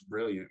so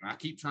brilliant. And I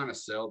keep trying to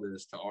sell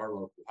this to our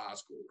local high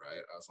school, right?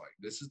 I was like,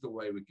 this is the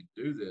way we could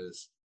do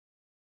this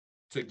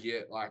to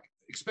get, like,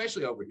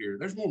 especially over here.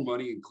 There's more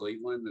money in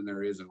Cleveland than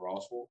there is in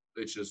Rossville.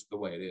 It's just the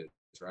way it is,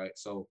 right?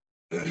 So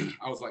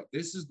I was like,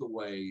 this is the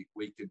way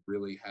we could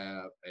really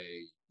have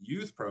a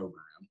youth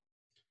program.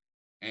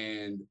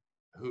 And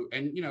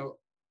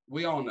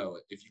we all know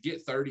it. If you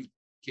get 30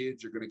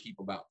 kids, you're going to keep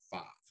about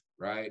 5,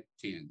 right?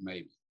 10,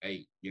 maybe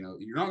 8.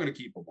 You're not going to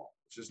keep them all.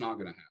 It's just not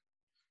going to happen.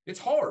 It's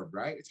hard,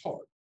 right? It's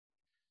hard.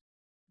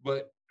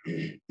 But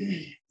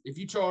if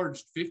you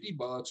charge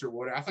 $50 or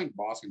whatever, I think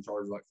Boston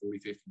charges like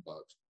 $40, $50.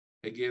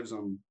 It gives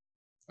them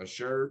a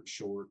shirt,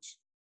 shorts,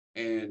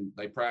 and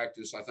they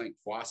practice, I think,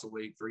 twice a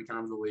week, 3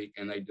 times a week,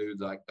 and they do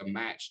like the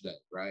match day,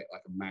 right?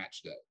 Like a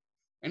match day.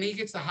 And he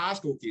gets the high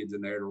school kids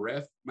in there to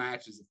ref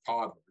matches of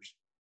toddlers.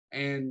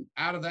 And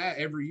out of that,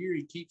 every year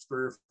he keeps 3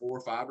 or 4 or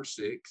 5 or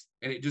 6,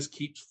 and it just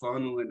keeps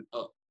funneling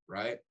up,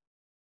 right?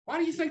 Why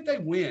do you think they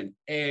win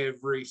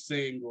every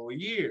single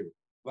year?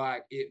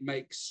 Like, it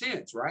makes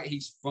sense, right?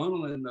 He's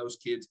funneling those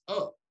kids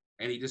up,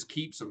 and he just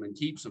keeps them and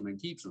keeps them and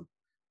keeps them.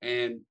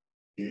 And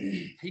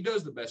he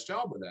does the best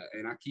job with that.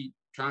 And I keep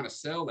trying to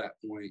sell that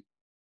point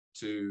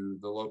to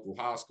the local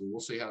high school. We'll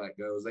see how that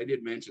goes. They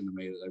did mention to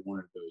me that they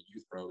wanted to do a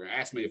youth program.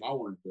 Asked me if I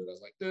wanted to do it. I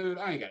was like, dude,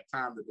 I ain't got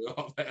time to do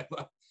all that.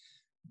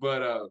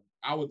 But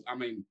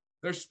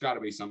there's got to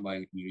be somebody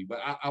in the community.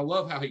 But I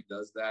love how he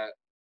does that.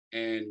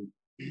 And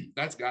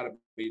that's got to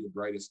be the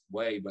greatest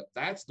way. But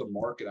that's the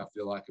market, I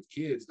feel like, of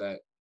kids that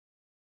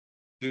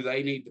do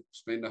they need to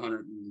spend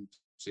 $160,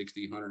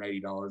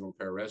 $180 on a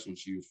pair of wrestling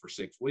shoes for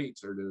 6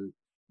 weeks, or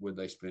would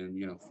they spend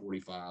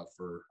 $45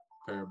 for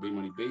a pair of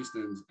BMoney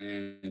Beastins,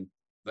 and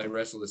they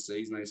wrestle the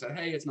season? They say,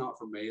 hey, it's not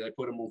for me. They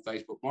put them on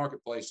Facebook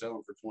Marketplace, sell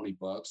them for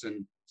 $20,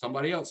 and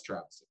somebody else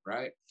tries it,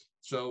 right?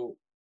 So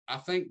I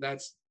think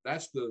that's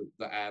the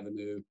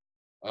avenue.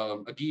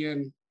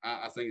 Again,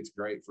 I think it's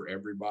great for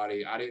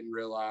everybody. I didn't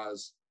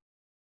realize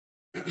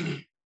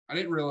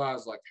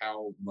like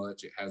how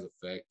much it has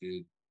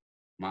affected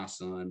my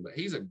son, but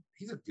he's a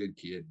good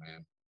kid,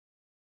 man.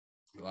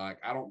 Like,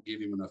 I don't give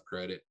him enough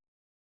credit,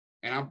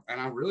 and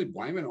I really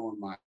blame it on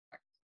my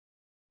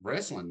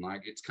wrestling.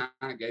 Like, it's kind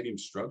of gave him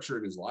structure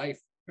in his life.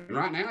 And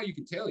right now you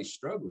can tell he's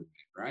struggling,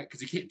 right?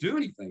 Because he can't do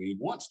anything. He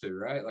wants to,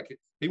 right? Like,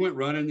 he went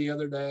running the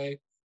other day.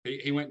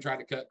 He went and tried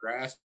to cut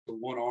grass with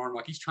one arm.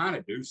 Like, he's trying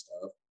to do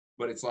stuff,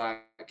 but it's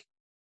like,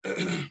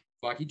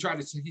 like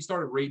he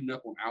started reading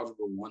up on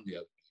Algebra 1 the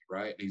other day,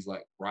 right? And he's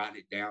like writing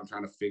it down,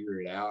 trying to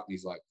figure it out. And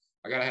he's like,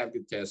 I got to have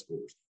good test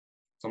scores.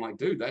 So I'm like,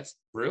 dude, that's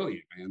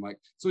brilliant, man. Like,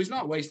 so he's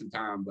not wasting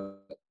time,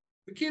 but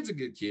the kid's a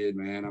good kid,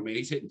 man. I mean,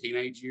 he's hitting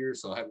teenage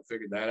years, so I haven't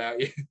figured that out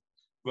yet.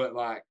 But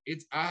like,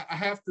 I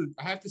have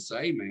to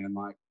say, man,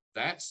 like,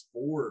 that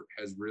sport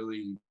has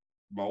really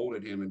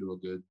molded him into a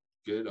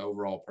good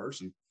overall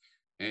person.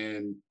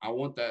 And I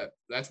want that.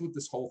 That's what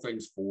this whole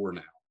thing's for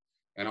now.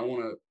 And I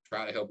want to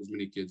try to help as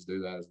many kids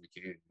do that as we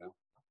can.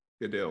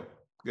 Good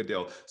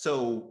deal.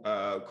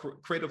 So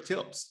creative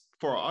tips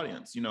for our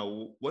audience.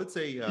 What's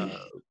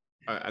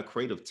a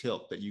creative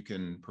tip that you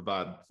can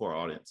provide for our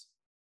audience?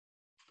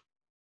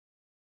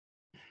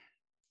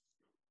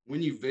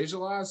 When you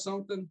visualize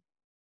something,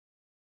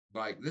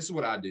 like, this is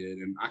what I did,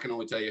 and I can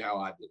only tell you how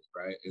I did it,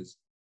 right? Is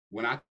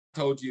when I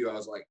told you, I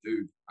was like,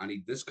 dude, I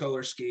need this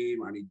color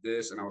scheme, I need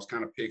this, and I was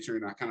kind of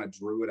picturing, I kind of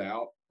drew it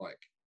out, like,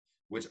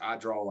 which I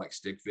draw like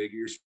stick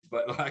figures,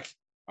 but like,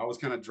 I was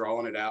kind of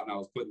drawing it out, and I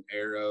was putting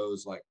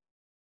arrows, like,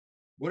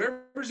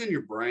 whatever's in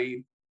your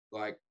brain.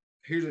 Like,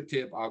 here's a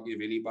tip I'll give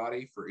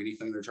anybody for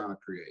anything they're trying to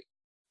create.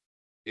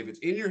 If it's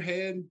in your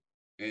head,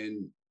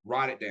 and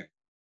write it down,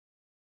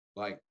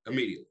 like,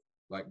 immediately,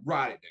 like,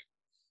 write it down.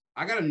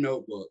 I got a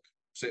notebook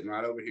sitting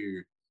right over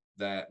here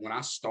that when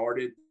I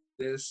started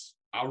this,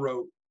 I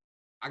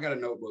got a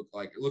notebook,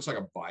 like, it looks like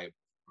a Bible,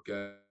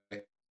 okay,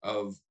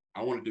 of,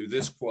 I want to do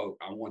this quote,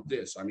 I want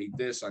this, I need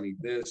this, I need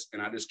this,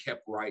 and I just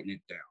kept writing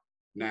it down.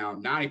 Now,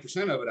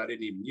 90% of it I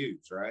didn't even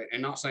use, right?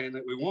 And not saying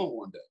that we won't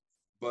one day,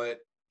 but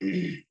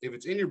if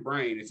it's in your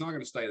brain, it's not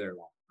going to stay there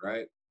long,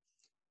 right?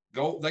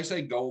 They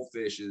say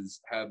goldfishes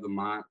have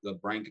the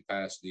brain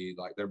capacity,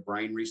 like, their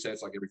brain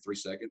resets like every 3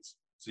 seconds.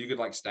 So you could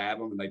like stab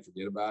them and they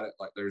forget about it.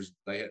 Like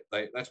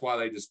that's why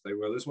they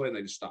roll this way and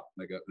they just stop.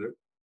 And they go,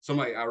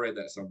 somebody, I read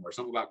that somewhere,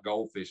 something about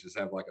goldfishes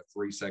have like a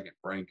 3-second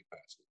brain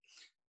capacity.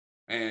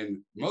 And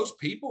most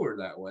people are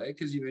that way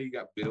because, you know, you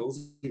got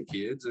bills and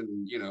kids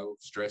and, you know,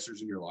 stressors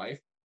in your life.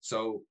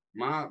 So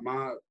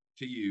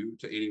to you,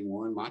 to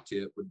anyone, my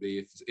tip would be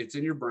if it's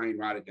in your brain,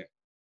 write it down.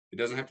 It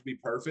doesn't have to be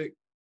perfect.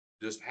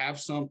 Just have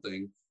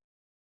something.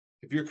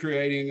 If you're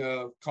creating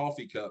a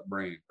coffee cup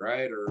brand,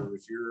 right? Or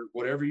if you're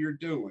whatever you're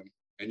doing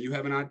and you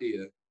have an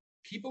idea,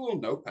 keep a little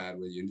notepad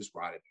with you and just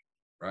write it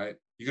down, right?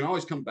 You can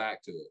always come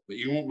back to it, but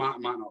you might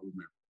not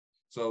remember.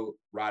 So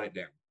write it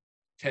down.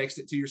 Text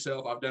it to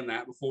yourself. I've done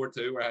that before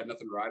too, where I had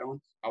nothing to write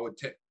on.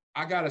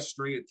 I got a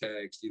string of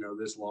text, you know,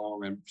 this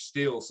long and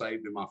still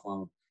saved in my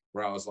phone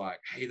where I was like,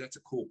 hey, that's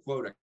a cool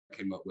quote I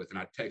came up with. And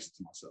I texted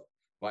to myself.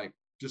 Like,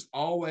 just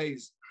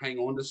always hang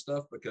on to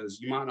stuff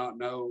because you might not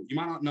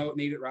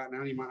need it right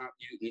now. You might not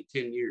need it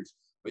in 10 years,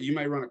 but you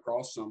may run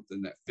across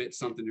something that fits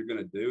something you're going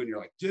to do. And you're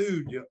like,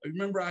 dude, you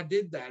remember I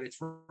did that. It's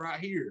right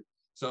here.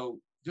 So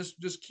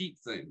just keep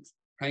things.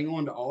 Hang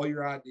on to all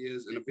your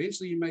ideas. And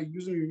eventually you may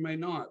use them, you may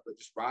not, but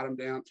just write them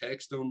down,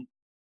 text them,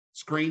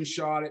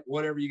 screenshot it,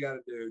 whatever you got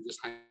to do. Just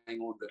hang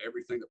on to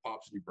everything that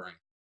pops in your brain.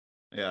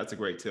 Yeah, that's a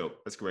great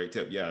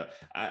tip. Yeah,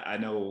 I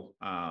know.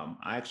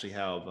 I actually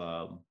have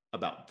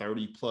about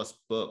 30 plus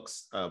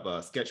books of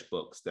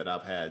sketchbooks that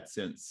I've had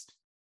since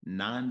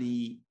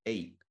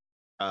 '98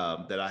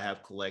 that I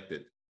have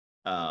collected.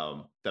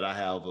 That I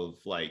have of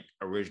like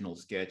original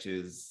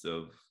sketches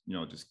of, you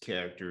know, just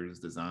characters,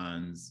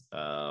 designs.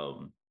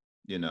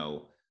 You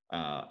know,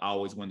 I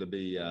always wanted to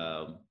be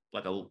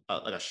like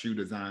a shoe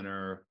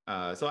designer.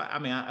 So I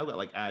mean, I got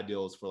like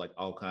ideals for like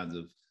all kinds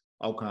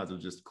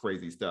of just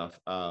crazy stuff.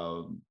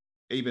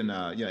 Even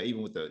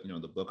with the, you know,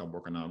 the book I'm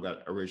working on, I've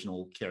got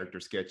original character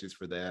sketches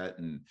for that.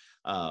 And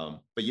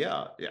but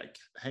yeah,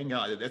 hang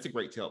out. That's a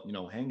great tip. You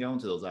know, hang on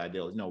to those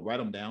ideals. You know, write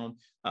them down.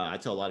 I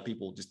tell a lot of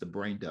people just to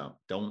brain dump.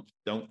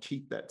 Don't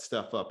keep that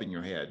stuff up in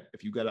your head.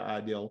 If you got an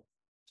ideal,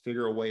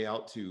 figure a way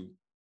out to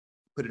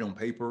put it on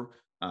paper.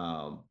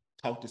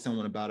 Talk to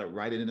someone about it.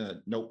 Write it in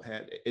a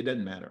notepad. It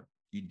doesn't matter.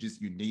 You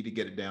need to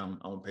get it down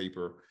on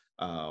paper.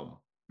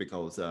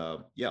 Because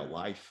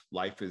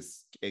life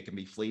is, it can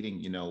be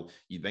fleeting. You know,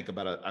 you think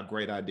about a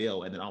great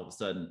ideal and then all of a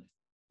sudden,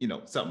 you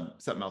know,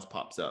 something else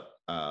pops up,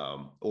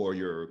 or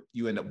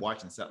you end up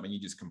watching something and you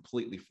just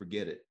completely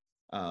forget it.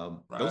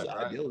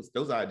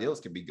 Those ideals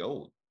can be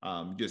gold.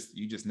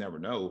 You just never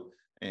know.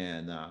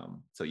 And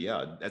so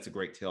yeah, that's a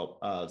great tip.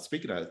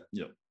 Speaking of,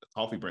 you know,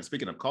 coffee brands.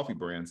 Speaking of coffee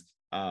brands,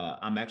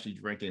 I'm actually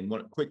drinking.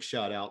 One quick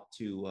shout out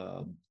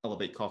to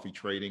Elevate Coffee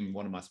Trading,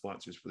 one of my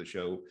sponsors for the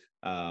show.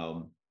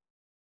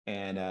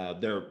 And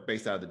they're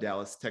based out of the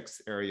Dallas,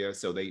 Texas area.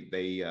 So they've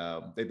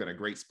been a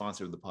great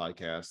sponsor of the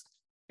podcast,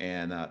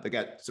 and they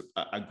got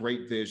a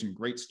great vision,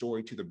 great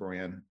story to the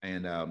brand,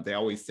 and they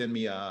always send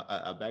me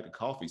a bag of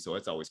coffee, so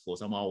it's always cool.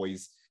 So I'm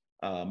always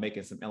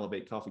making some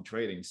Elevate Coffee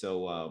Trading.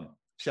 So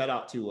shout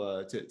out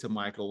to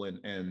Michael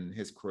and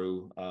his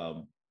crew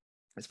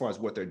as far as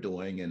what they're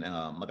doing, and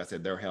like I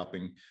said, they're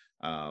helping.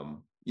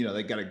 You know,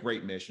 they got a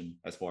great mission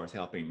as far as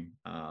helping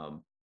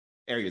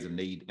areas of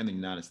need in the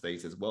United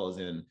States as well as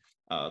in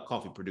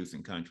coffee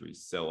producing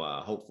countries. So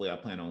hopefully I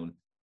plan on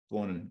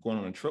going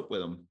on a trip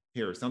with them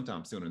here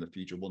sometime soon in the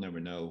future. We'll never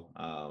know.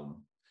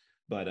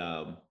 But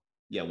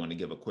yeah, I want to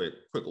give a quick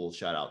little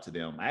shout out to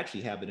them. I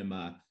actually have it in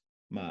my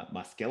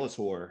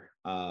Skeletor.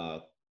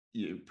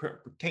 You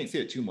can't see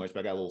it too much, but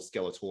I got a little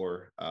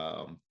Skeletor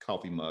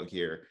coffee mug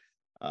here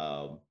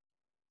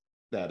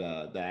that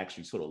I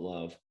actually sort of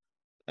love.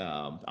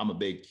 I'm a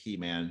big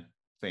He-Man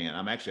fan.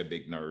 I'm actually a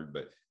big nerd,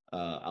 but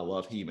I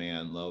love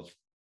He-Man, love,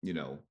 you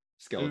know,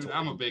 Skeletor. Dude,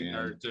 I'm a big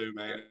nerd too,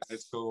 man.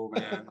 It's cool,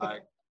 man.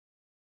 Like,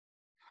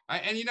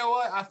 and you know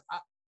what? I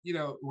you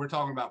know, we're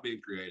talking about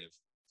being creative,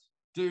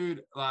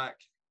 dude. Like,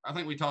 I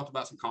think we talked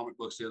about some comic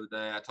books the other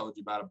day. I told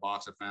you about a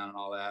box I found and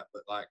all that.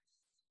 But like,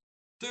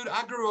 dude,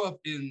 I grew up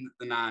in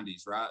the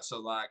 '90s, right? So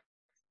like,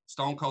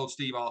 Stone Cold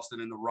Steve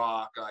Austin and The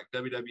Rock, like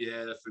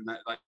WWF, and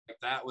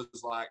that was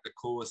like the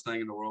coolest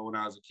thing in the world when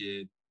I was a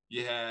kid.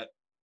 You had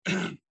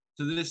to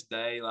this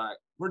day, like,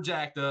 we're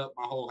jacked up,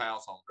 my whole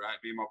household, right?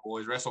 Me and my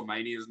boys.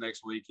 WrestleMania is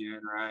next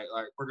weekend, right?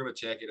 Like, we're gonna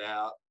check it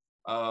out.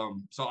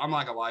 So I'm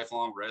like a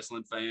lifelong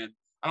wrestling fan.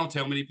 I don't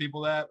tell many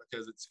people that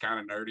because it's kind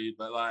of nerdy,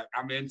 but like,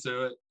 I'm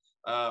into it.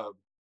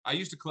 I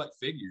used to collect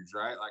figures,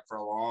 right? Like, for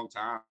a long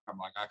time,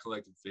 like, I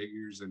collected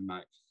figures and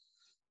like,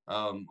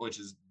 which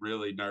is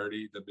really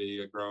nerdy to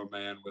be a grown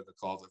man with a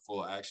closet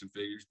full of action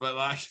figures. But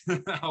like,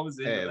 I was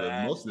into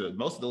that.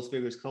 Most of those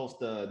figures cost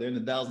they're in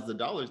the thousands of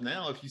dollars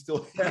now. If you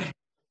still have.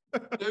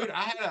 Dude,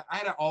 I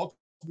had an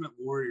Ultimate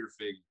Warrior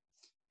figure,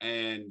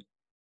 and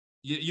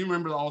you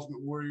remember the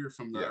Ultimate Warrior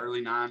from the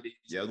early '90s?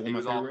 Yeah, one of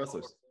my favorite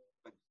wrestlers.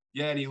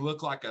 Yeah, and he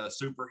looked like a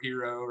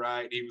superhero,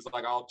 right? He was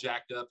like all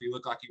jacked up. He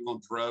looked like he was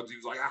on drugs. He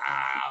was like,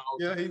 ah.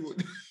 Yeah, he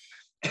would.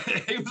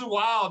 He was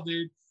wild,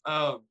 dude.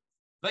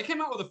 They came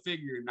out with a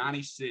figure in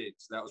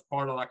 '96 that was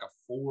part of like a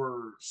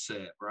 4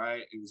 set,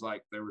 right? It was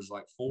like there was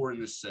like 4 in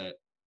this set.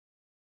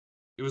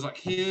 it was like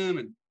him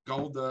and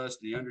Goldust,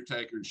 the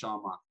Undertaker, and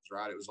Shawn Michaels,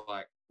 right? It was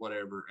like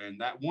whatever. And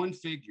that one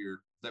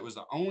figure, that was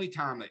the only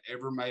time they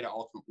ever made an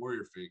Ultimate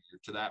Warrior figure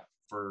to that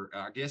for,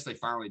 I guess they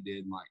finally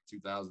did in like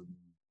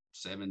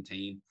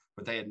 2017,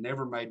 but they had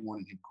never made one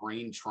in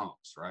green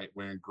trunks, right?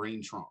 Wearing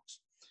green trunks.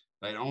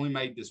 They'd only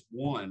made this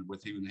one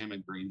with him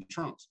in green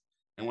trunks.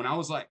 And when I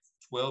was like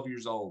 12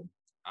 years old,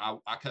 I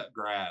cut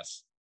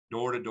grass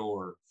door to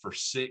door for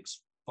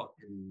 6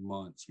 fucking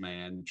months,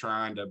 man,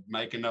 trying to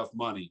make enough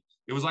money.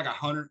 It was like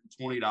 $120.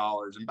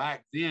 And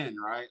back then,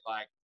 right,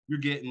 like you're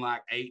getting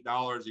like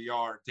 $8 a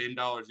yard, $10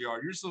 a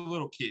yard. You're just a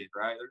little kid,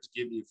 right? They're just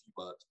giving you a few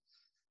bucks.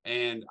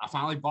 And I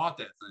finally bought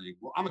that thing.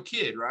 Well, I'm a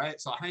kid, right?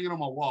 So I hang it on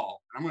my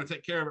wall. And I'm going to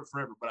take care of it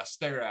forever, but I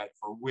stare at it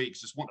for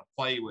weeks, just want to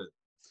play with it.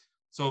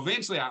 So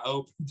eventually I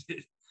opened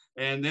it.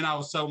 And then I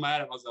was so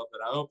mad at myself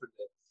that I opened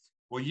it.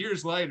 Well,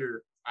 years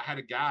later, I had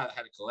a guy that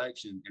had a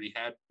collection, and he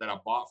had that I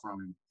bought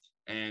from him.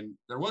 And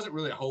there wasn't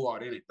really a whole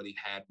lot in it, but he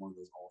had one of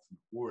those Ultimate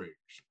Warriors.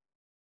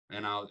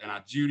 And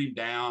I jewed him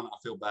down. I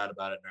feel bad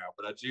about it now,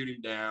 but I jewed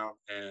him down,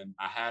 and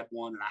I had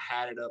one, and I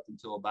had it up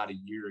until about a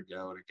year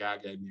ago, and a guy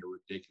gave me a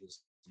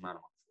ridiculous amount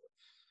of money for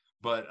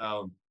it. But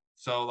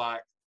so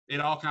like it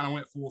all kind of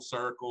went full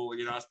circle.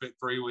 You know, I spent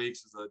 3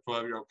 weeks as a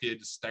 12-year-old kid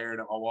just staring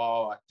at my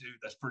wall, like, dude,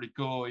 that's pretty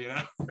cool, you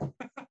know.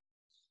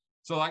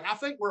 So like I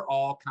think we're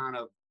all kind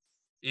of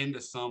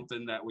into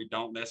something that we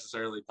don't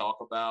necessarily talk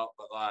about,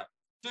 but like,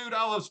 dude,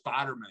 I love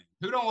Spider-Man.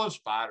 Who don't love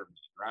Spider-Man,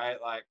 right?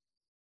 Like,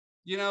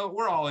 you know,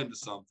 we're all into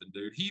something,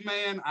 dude.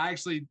 He-Man, I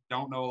actually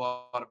don't know a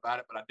lot about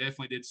it, but I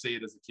definitely did see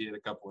it as a kid a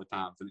couple of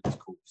times, and it was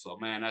cool. So,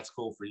 man, that's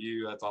cool for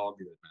you. That's all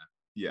good, man.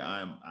 Yeah,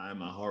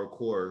 I'm a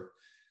hardcore.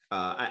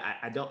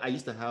 I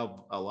used to have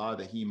a lot of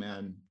the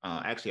He-Man.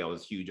 Actually, I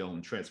was huge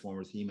on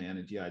Transformers, He-Man,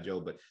 and GI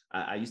Joe, but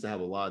I used to have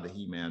a lot of the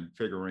He-Man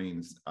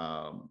figurines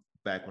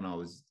back when I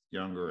was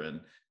younger, and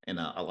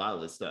a lot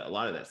of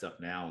that stuff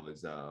now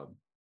is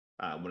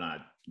when I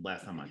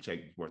last time I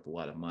checked, it's worth a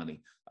lot of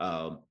money.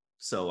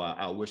 So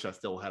I wish I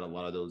still had a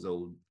lot of those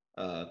old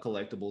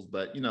collectibles,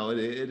 but you know,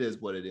 it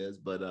is what it is.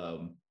 But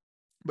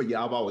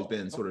yeah, I've always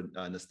been sort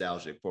of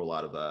nostalgic for a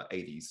lot of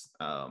 80s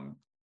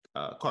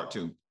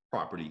cartoon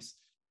properties.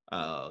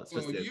 So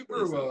you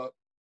grew up,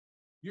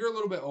 you're a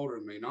little bit older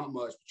than me, not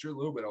much, but you're a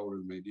little bit older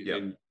than me.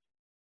 Yeah.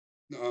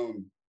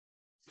 And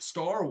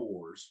Star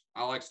Wars,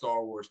 I like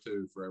Star Wars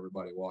too, for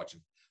everybody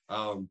watching.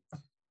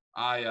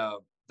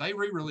 They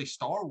re-released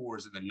Star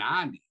Wars in the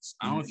 90s.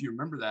 I don't know if you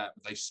remember that,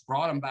 but they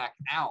brought them back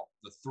out,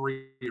 the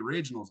 3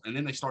 originals, and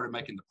then they started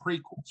making the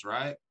prequels,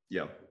 right?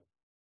 Yeah.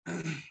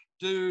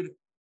 Dude,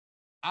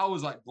 I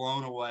was like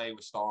blown away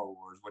with Star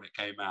Wars when it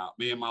came out.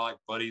 Me and my like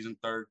buddies in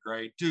 3rd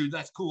grade, dude,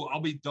 that's cool. I'll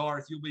be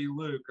Darth, you'll be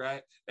Luke,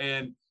 right?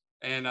 And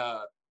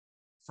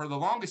for the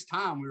longest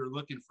time, we were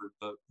looking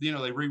for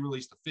they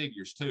re-released the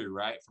figures too,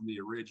 right? From the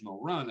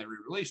original run, they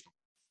re-released them.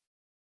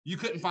 You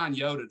couldn't find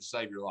Yoda to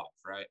save your life,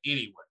 right?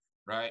 Anywhere,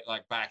 right?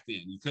 Like back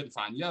then, you couldn't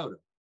find Yoda.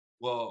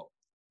 Well,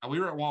 we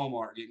were at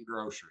Walmart getting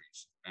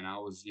groceries, and I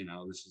was,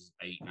 this is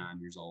 8, 9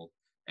 years old.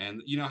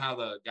 And you know how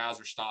the guys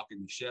are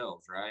stocking the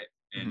shelves, right?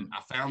 And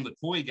I found the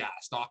toy guy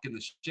stocking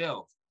the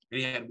shelves, and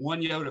he had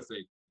one Yoda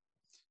figure.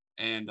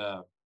 And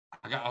I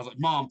was like,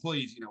 Mom,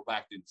 please,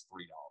 back then it's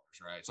 $3,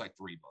 right? It's like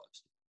 $3.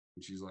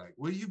 And she's like,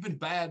 well, you've been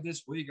bad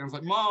this week. I was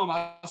like, Mom,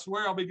 I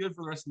swear I'll be good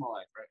for the rest of my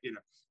life, right?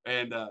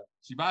 And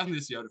she buys me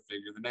this Yoda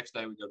figure. The next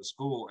day we go to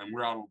school, and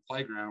we're out on the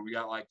playground. We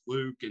got like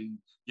Luke and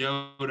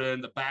Yoda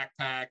in the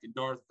backpack and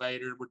Darth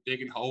Vader. We're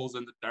digging holes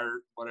in the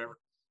dirt, whatever.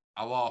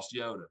 I lost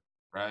Yoda,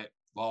 right?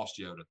 Lost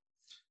Yoda.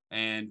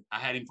 And I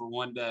had him for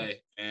one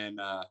day, and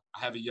I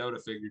have a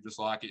Yoda figure just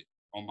like it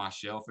on my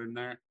shelf in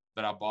there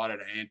that I bought at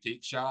an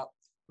antique shop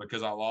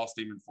because I lost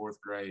him in 4th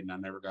grade, and I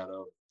never got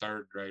over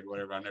 3rd grade,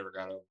 whatever. I never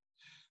got over.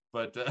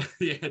 But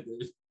yeah,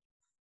 dude.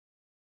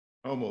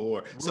 Oh my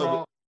Lord.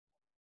 So,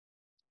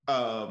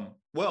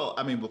 well,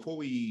 I mean, before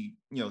we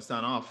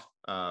sign off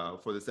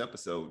for this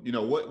episode,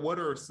 what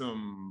are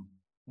some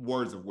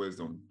words of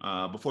wisdom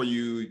before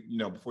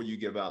you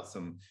give out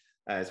some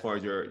as far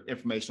as your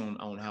information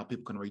on how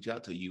people can reach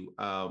out to you?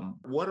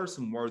 What are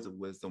some words of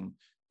wisdom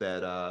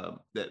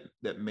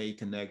that may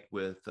connect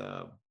with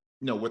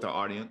with our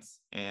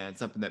audience and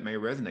something that may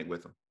resonate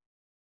with them?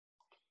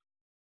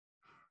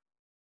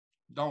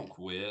 Don't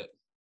quit.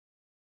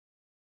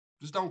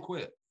 Just don't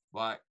quit.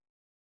 Like,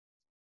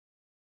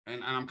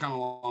 and I'm kind of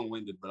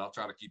long-winded, but I'll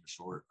try to keep it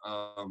short.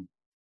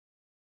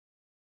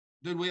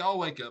 Dude, we all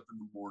wake up in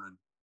the morning,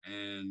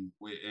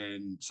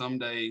 and some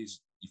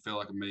days you feel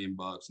like $1 million,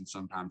 and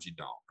sometimes you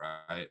don't,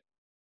 right?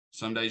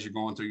 Some days you're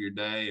going through your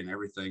day and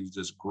everything's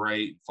just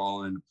great,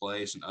 falling into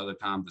place, and other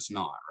times it's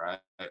not, right?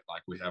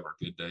 Like we have our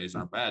good days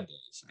and our bad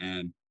days,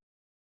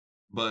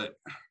 but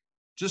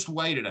just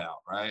wait it out,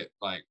 right?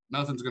 Like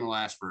nothing's going to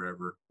last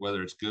forever,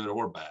 whether it's good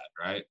or bad,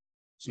 right?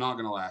 It's not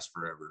going to last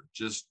forever.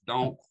 Just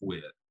don't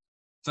quit.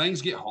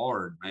 Things get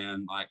hard,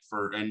 man. Like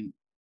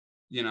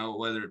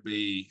whether it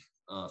be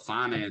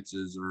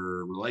finances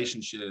or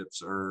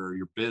relationships or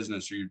your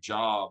business or your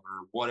job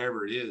or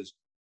whatever it is,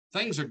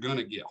 things are going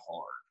to get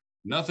hard.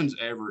 Nothing's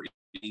ever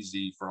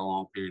easy for a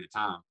long period of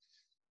time.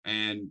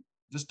 And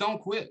just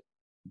don't quit.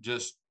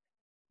 Just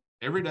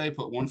every day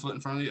put one foot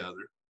in front of the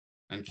other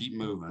and keep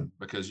moving,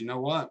 because you know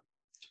what?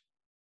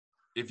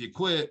 If you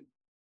quit,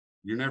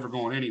 you're never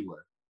going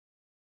anywhere.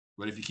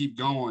 But if you keep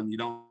going, you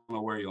don't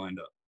know where you'll end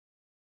up.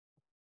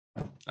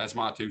 That's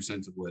my 2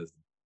 cents of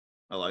wisdom.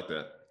 I like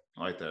that.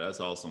 That's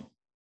awesome.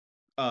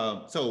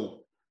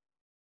 So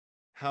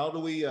how do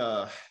we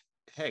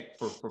heck,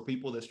 for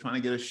people that's trying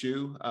to get a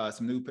shoe, a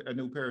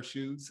new pair of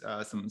shoes,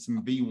 some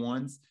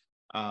B1s,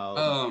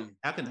 how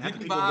can people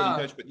get in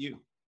touch with you?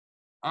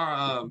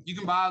 You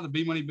can buy the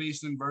BMoney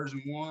Beastin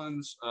version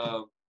 1s.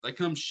 They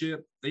come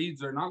shipped.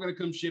 These are not going to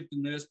come shipped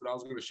in this, but I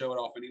was going to show it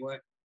off anyway.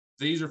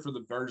 These are for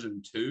the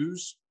version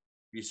 2s.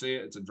 You see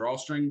it? It's a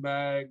drawstring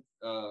bag.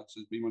 It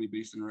says BMoney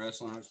Beastin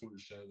Wrestling. I just wanted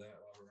to show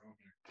that while we're on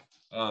here.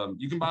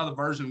 You can buy the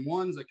version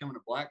 1s. They come in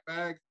a black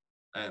bag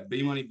at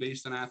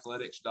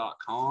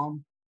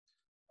BMoneyBeastinAthletics.com.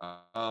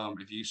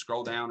 If you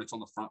scroll down, it's on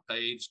the front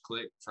page.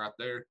 Click, it's right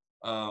there.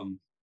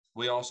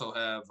 We also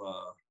have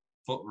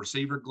foot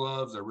receiver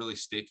gloves. They're really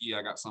sticky.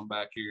 I got some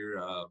back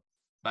here.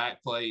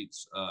 Back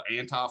plates,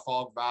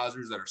 anti-fog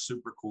visors that are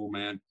super cool,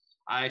 man.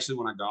 I actually,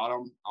 when I got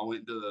them, I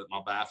went into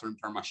my bathroom,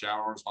 turned my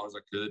shower on as hard as I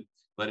could,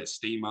 let it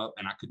steam up,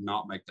 and I could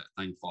not make that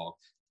thing fog.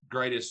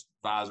 Greatest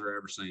visor I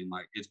ever seen.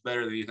 Like, it's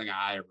better than anything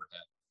I ever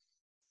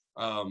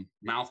had.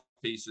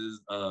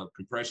 Mouthpieces,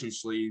 compression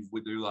sleeves.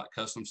 We do like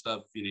custom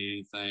stuff if you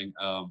need anything.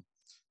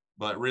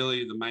 But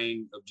really, the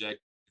main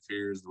objective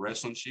here is the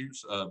wrestling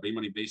shoes.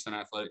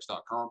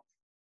 BMoneyBeastinAthletics.com.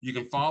 You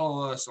can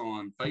follow us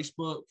on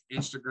Facebook,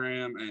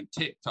 Instagram, and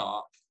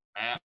TikTok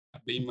at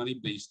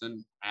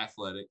BMoneyBeastin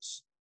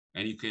Athletics.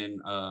 And you can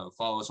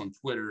follow us on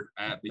Twitter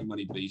at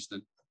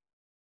BMoneyBeastin.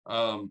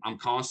 I'm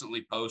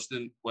constantly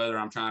posting, whether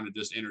I'm trying to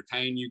just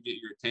entertain you,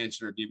 get your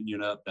attention, or giving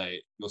you an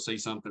update. You'll see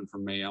something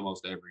from me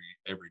almost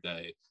every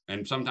day,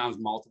 and sometimes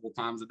multiple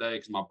times a day,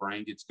 because my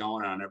brain gets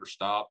going and I never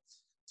stop.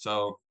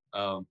 So,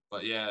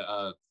 but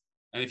yeah,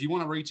 and if you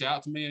want to reach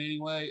out to me in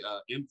any way,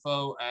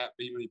 info at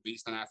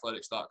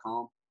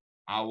BMoneyBeastinAthletics.com.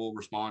 I will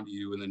respond to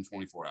you within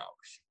 24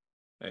 hours.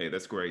 Hey,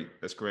 that's great.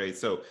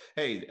 So,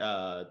 hey,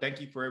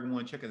 thank you for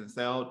everyone checking this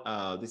out.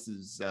 This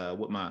is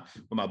with my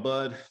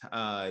bud,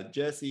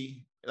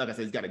 Jesse. Like I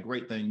said, he's got a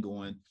great thing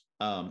going.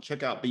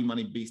 Check out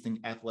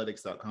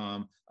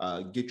BMoneyBeastinAthletics.com.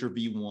 Get your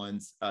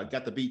B1s.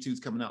 Got the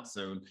B2s coming out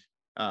soon.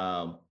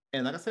 And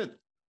like I said,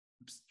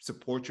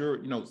 support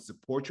your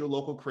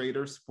local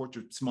creators, support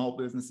your small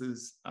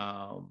businesses.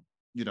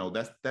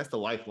 That's the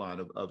lifeline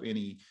of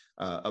any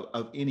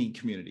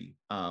community.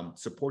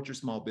 Support your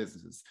small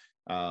businesses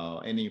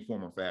in any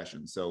form or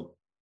fashion. So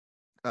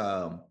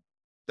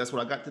that's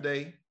what I got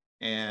today.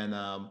 And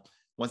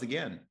once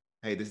again,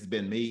 hey, this has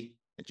been me,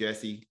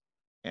 Jesse,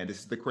 and this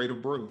is the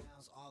Creative Brew.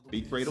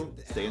 Be cradle,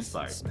 stay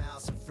inspired.